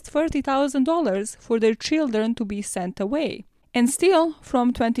least $30,000 for their children to be sent away. And still,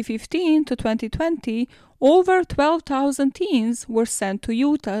 from 2015 to 2020, over 12,000 teens were sent to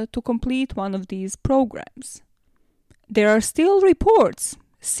Utah to complete one of these programs. There are still reports,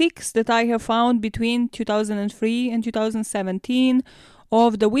 6 that I have found between 2003 and 2017,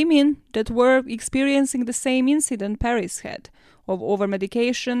 of the women that were experiencing the same incident Paris had, of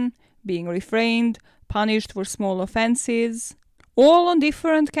over-medication, being refrained, punished for small offenses, all on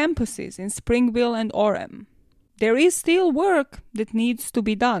different campuses in Springville and Orem. There is still work that needs to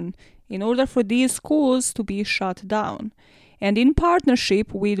be done in order for these schools to be shut down. And in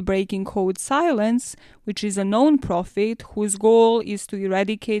partnership with Breaking Code Silence, which is a non-profit whose goal is to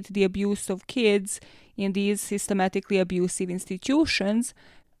eradicate the abuse of kids in these systematically abusive institutions,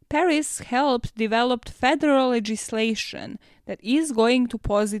 Paris helped develop federal legislation that is going to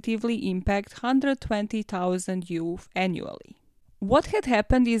positively impact 120,000 youth annually. What had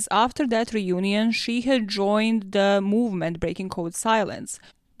happened is after that reunion, she had joined the movement Breaking Code Silence.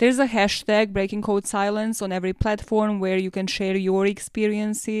 There's a hashtag Breaking Code Silence on every platform where you can share your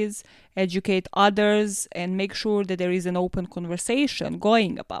experiences, educate others, and make sure that there is an open conversation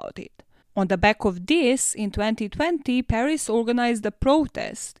going about it. On the back of this, in 2020, Paris organized a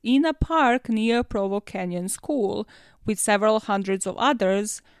protest in a park near Provo Canyon School with several hundreds of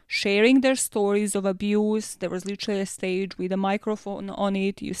others sharing their stories of abuse. There was literally a stage with a microphone on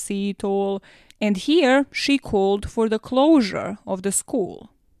it, you see it all. And here, she called for the closure of the school.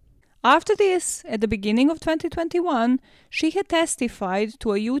 After this, at the beginning of 2021, she had testified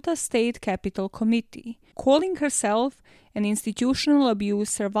to a Utah State Capitol Committee. Calling herself an institutional abuse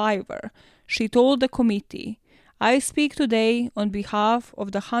survivor, she told the committee, "I speak today on behalf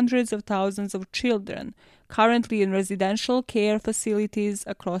of the hundreds of thousands of children currently in residential care facilities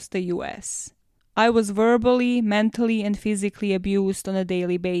across the U.S. I was verbally, mentally, and physically abused on a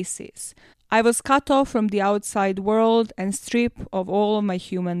daily basis. I was cut off from the outside world and stripped of all of my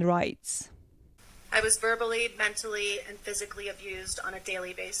human rights. I was verbally, mentally, and physically abused on a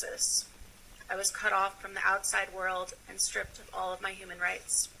daily basis. I was cut off from the outside world and stripped of all of my human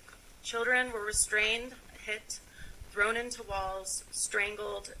rights. Children were restrained, hit, thrown into walls,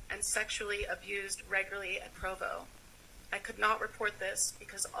 strangled, and sexually abused regularly at Provo. I could not report this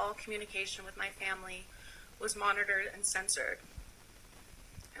because all communication with my family was monitored and censored.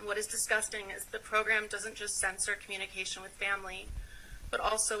 And what is disgusting is the program doesn't just censor communication with family, but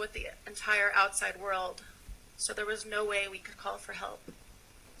also with the entire outside world. So there was no way we could call for help.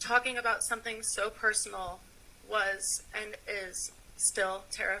 Talking about something so personal was and is still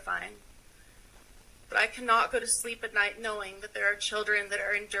terrifying. But I cannot go to sleep at night knowing that there are children that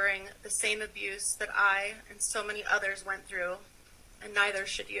are enduring the same abuse that I and so many others went through, and neither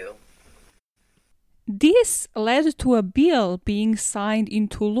should you. This led to a bill being signed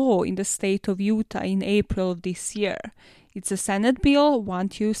into law in the state of Utah in April of this year. It's a Senate Bill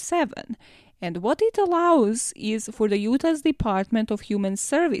 127, and what it allows is for the Utah's Department of Human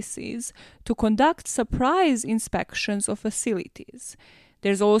Services to conduct surprise inspections of facilities.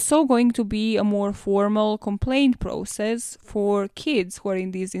 There's also going to be a more formal complaint process for kids who are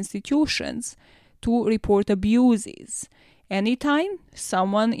in these institutions to report abuses. Anytime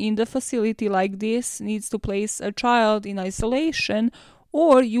someone in the facility like this needs to place a child in isolation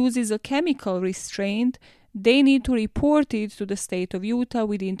or uses a chemical restraint, they need to report it to the state of Utah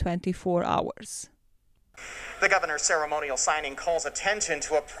within 24 hours. The governor's ceremonial signing calls attention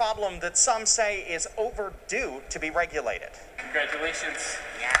to a problem that some say is overdue to be regulated. Congratulations.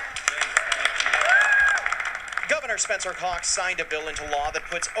 Yeah. Governor Spencer Cox signed a bill into law that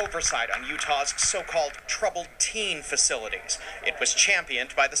puts oversight on Utah's so-called troubled teen facilities. It was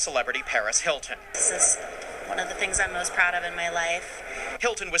championed by the celebrity Paris Hilton. This is one of the things I'm most proud of in my life.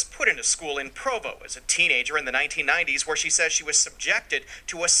 Hilton was put into school in Provo as a teenager in the 1990s, where she says she was subjected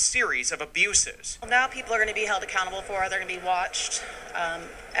to a series of abuses. Now people are going to be held accountable for, they're going to be watched.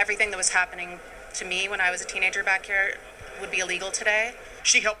 Everything that was happening to me when I was a teenager back here would be illegal today.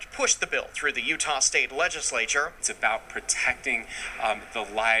 She helped push the bill through the Utah State Legislature. It's about protecting the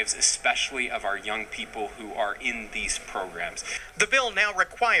lives, especially of our young people who are in these programs. The bill now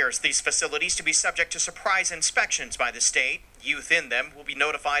requires these facilities to be subject to surprise inspections by the state. Youth in them will be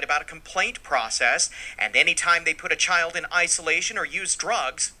notified about a complaint process, and anytime they put a child in isolation or use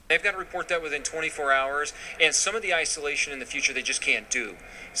drugs, they've got to report that within 24 hours, and some of the isolation in the future they just can't do.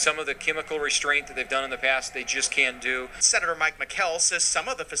 Some of the chemical restraint that they've done in the past, they just can't do. Senator Mike McKell says some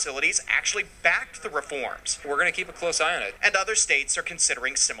of the facilities actually backed the reforms. We're going to keep a close eye on it. And other states are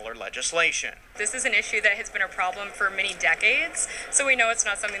considering similar legislation. This is an issue that has been a problem for many decades, so we know it's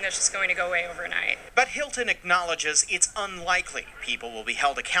not something that's just going to go away overnight. But Hilton acknowledges it's unlikely people will be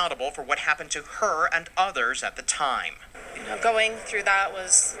held accountable for what happened to her and others at the time. Going through that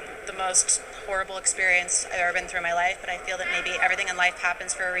was the most horrible experience I've ever been through in my life, but I feel that maybe everything in life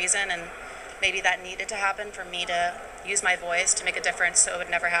happens for a reason, and maybe that needed to happen for me to use my voice to make a difference so it would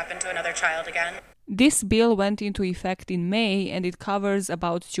never happen to another child again. This bill went into effect in May, and it covers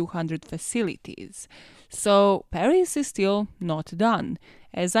about 200 facilities. So Paris is still not done.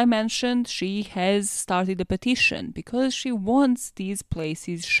 As I mentioned, she has started a petition because she wants these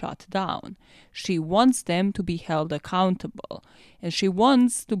places shut down. She wants them to be held accountable. And she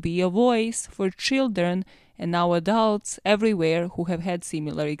wants to be a voice for children and now adults everywhere who have had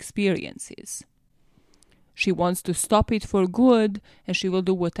similar experiences. She wants to stop it for good, and she will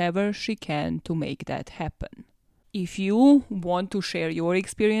do whatever she can to make that happen. If you want to share your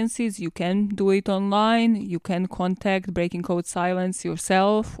experiences, you can do it online. You can contact Breaking Code Silence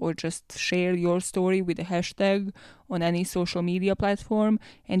yourself, or just share your story with a hashtag on any social media platform.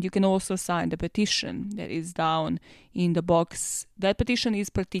 And you can also sign the petition that is down in the box. That petition is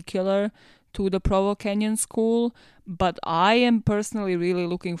particular to the Provo Canyon School, but I am personally really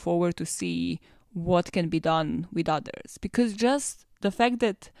looking forward to see what can be done with others. Because just the fact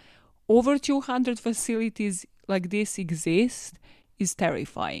that over 200 facilities like this exist is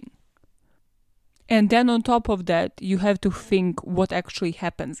terrifying. And then on top of that, you have to think what actually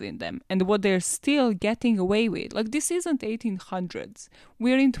happens in them and what they're still getting away with. Like, this isn't 1800s.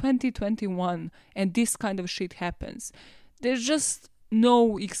 We're in 2021 and this kind of shit happens. There's just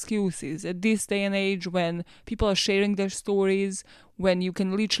no excuses at this day and age when people are sharing their stories, when you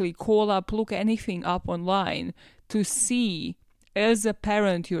can literally call up, look anything up online to see as a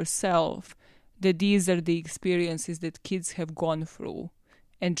parent yourself that these are the experiences that kids have gone through,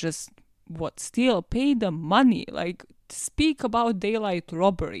 and just still pay the money, like speak about daylight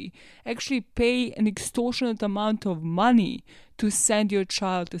robbery, actually pay an extortionate amount of money to send your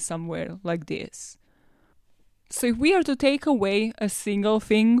child to somewhere like this. So if we are to take away a single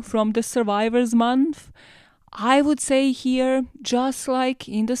thing from the Survivors Month, I would say here, just like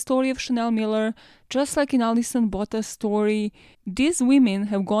in the story of Chanel Miller, just like in Alison Botta's story, these women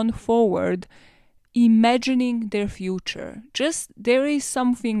have gone forward imagining their future. Just there is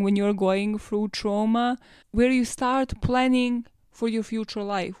something when you're going through trauma where you start planning for your future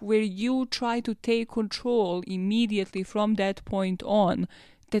life, where you try to take control immediately from that point on,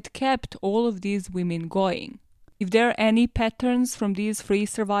 that kept all of these women going. If there are any patterns from these three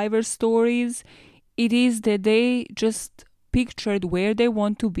survivor stories, it is that they just pictured where they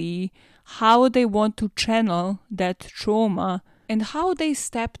want to be, how they want to channel that trauma, and how they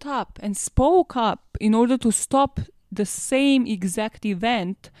stepped up and spoke up in order to stop the same exact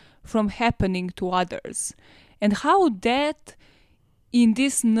event from happening to others, and how that in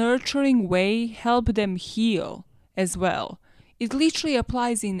this nurturing way helped them heal as well. It literally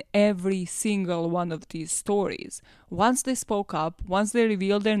applies in every single one of these stories. Once they spoke up, once they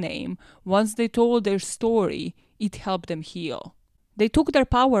revealed their name, once they told their story, it helped them heal. They took their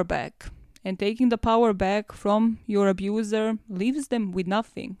power back, and taking the power back from your abuser leaves them with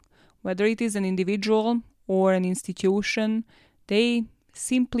nothing. Whether it is an individual or an institution, they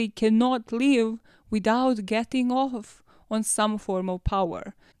simply cannot live without getting off on some form of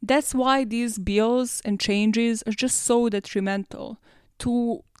power. That's why these bills and changes are just so detrimental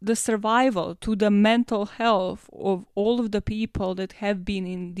to the survival, to the mental health of all of the people that have been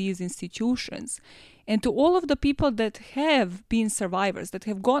in these institutions, and to all of the people that have been survivors, that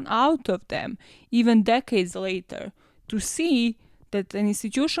have gone out of them even decades later, to see that an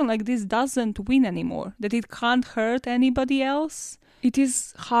institution like this doesn't win anymore, that it can't hurt anybody else. It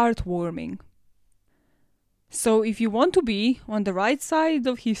is heartwarming. So if you want to be on the right side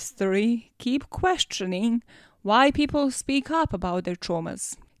of history, keep questioning why people speak up about their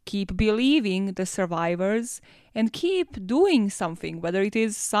traumas. Keep believing the survivors and keep doing something, whether it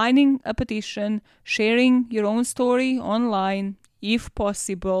is signing a petition, sharing your own story online, if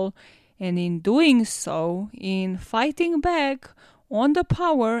possible, and in doing so, in fighting back on the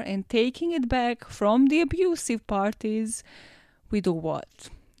power and taking it back from the abusive parties, we do what?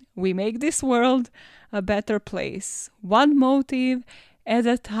 We make this world a better place, one motive at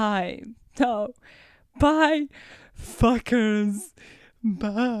a time. So, bye, fuckers.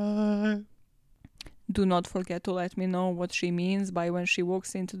 Bye. Do not forget to let me know what she means by when she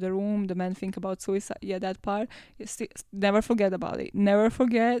walks into the room, the men think about suicide. Yeah, that part. Never forget about it. Never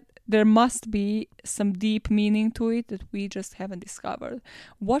forget. There must be some deep meaning to it that we just haven't discovered.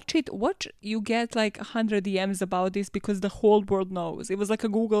 Watch it. You get like 100 DMs about this because the whole world knows. It was like a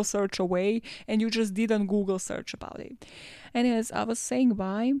Google search away and you just didn't Google search about it. Anyways, I was saying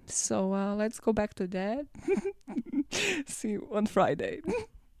bye. So let's go back to that. See you on Friday.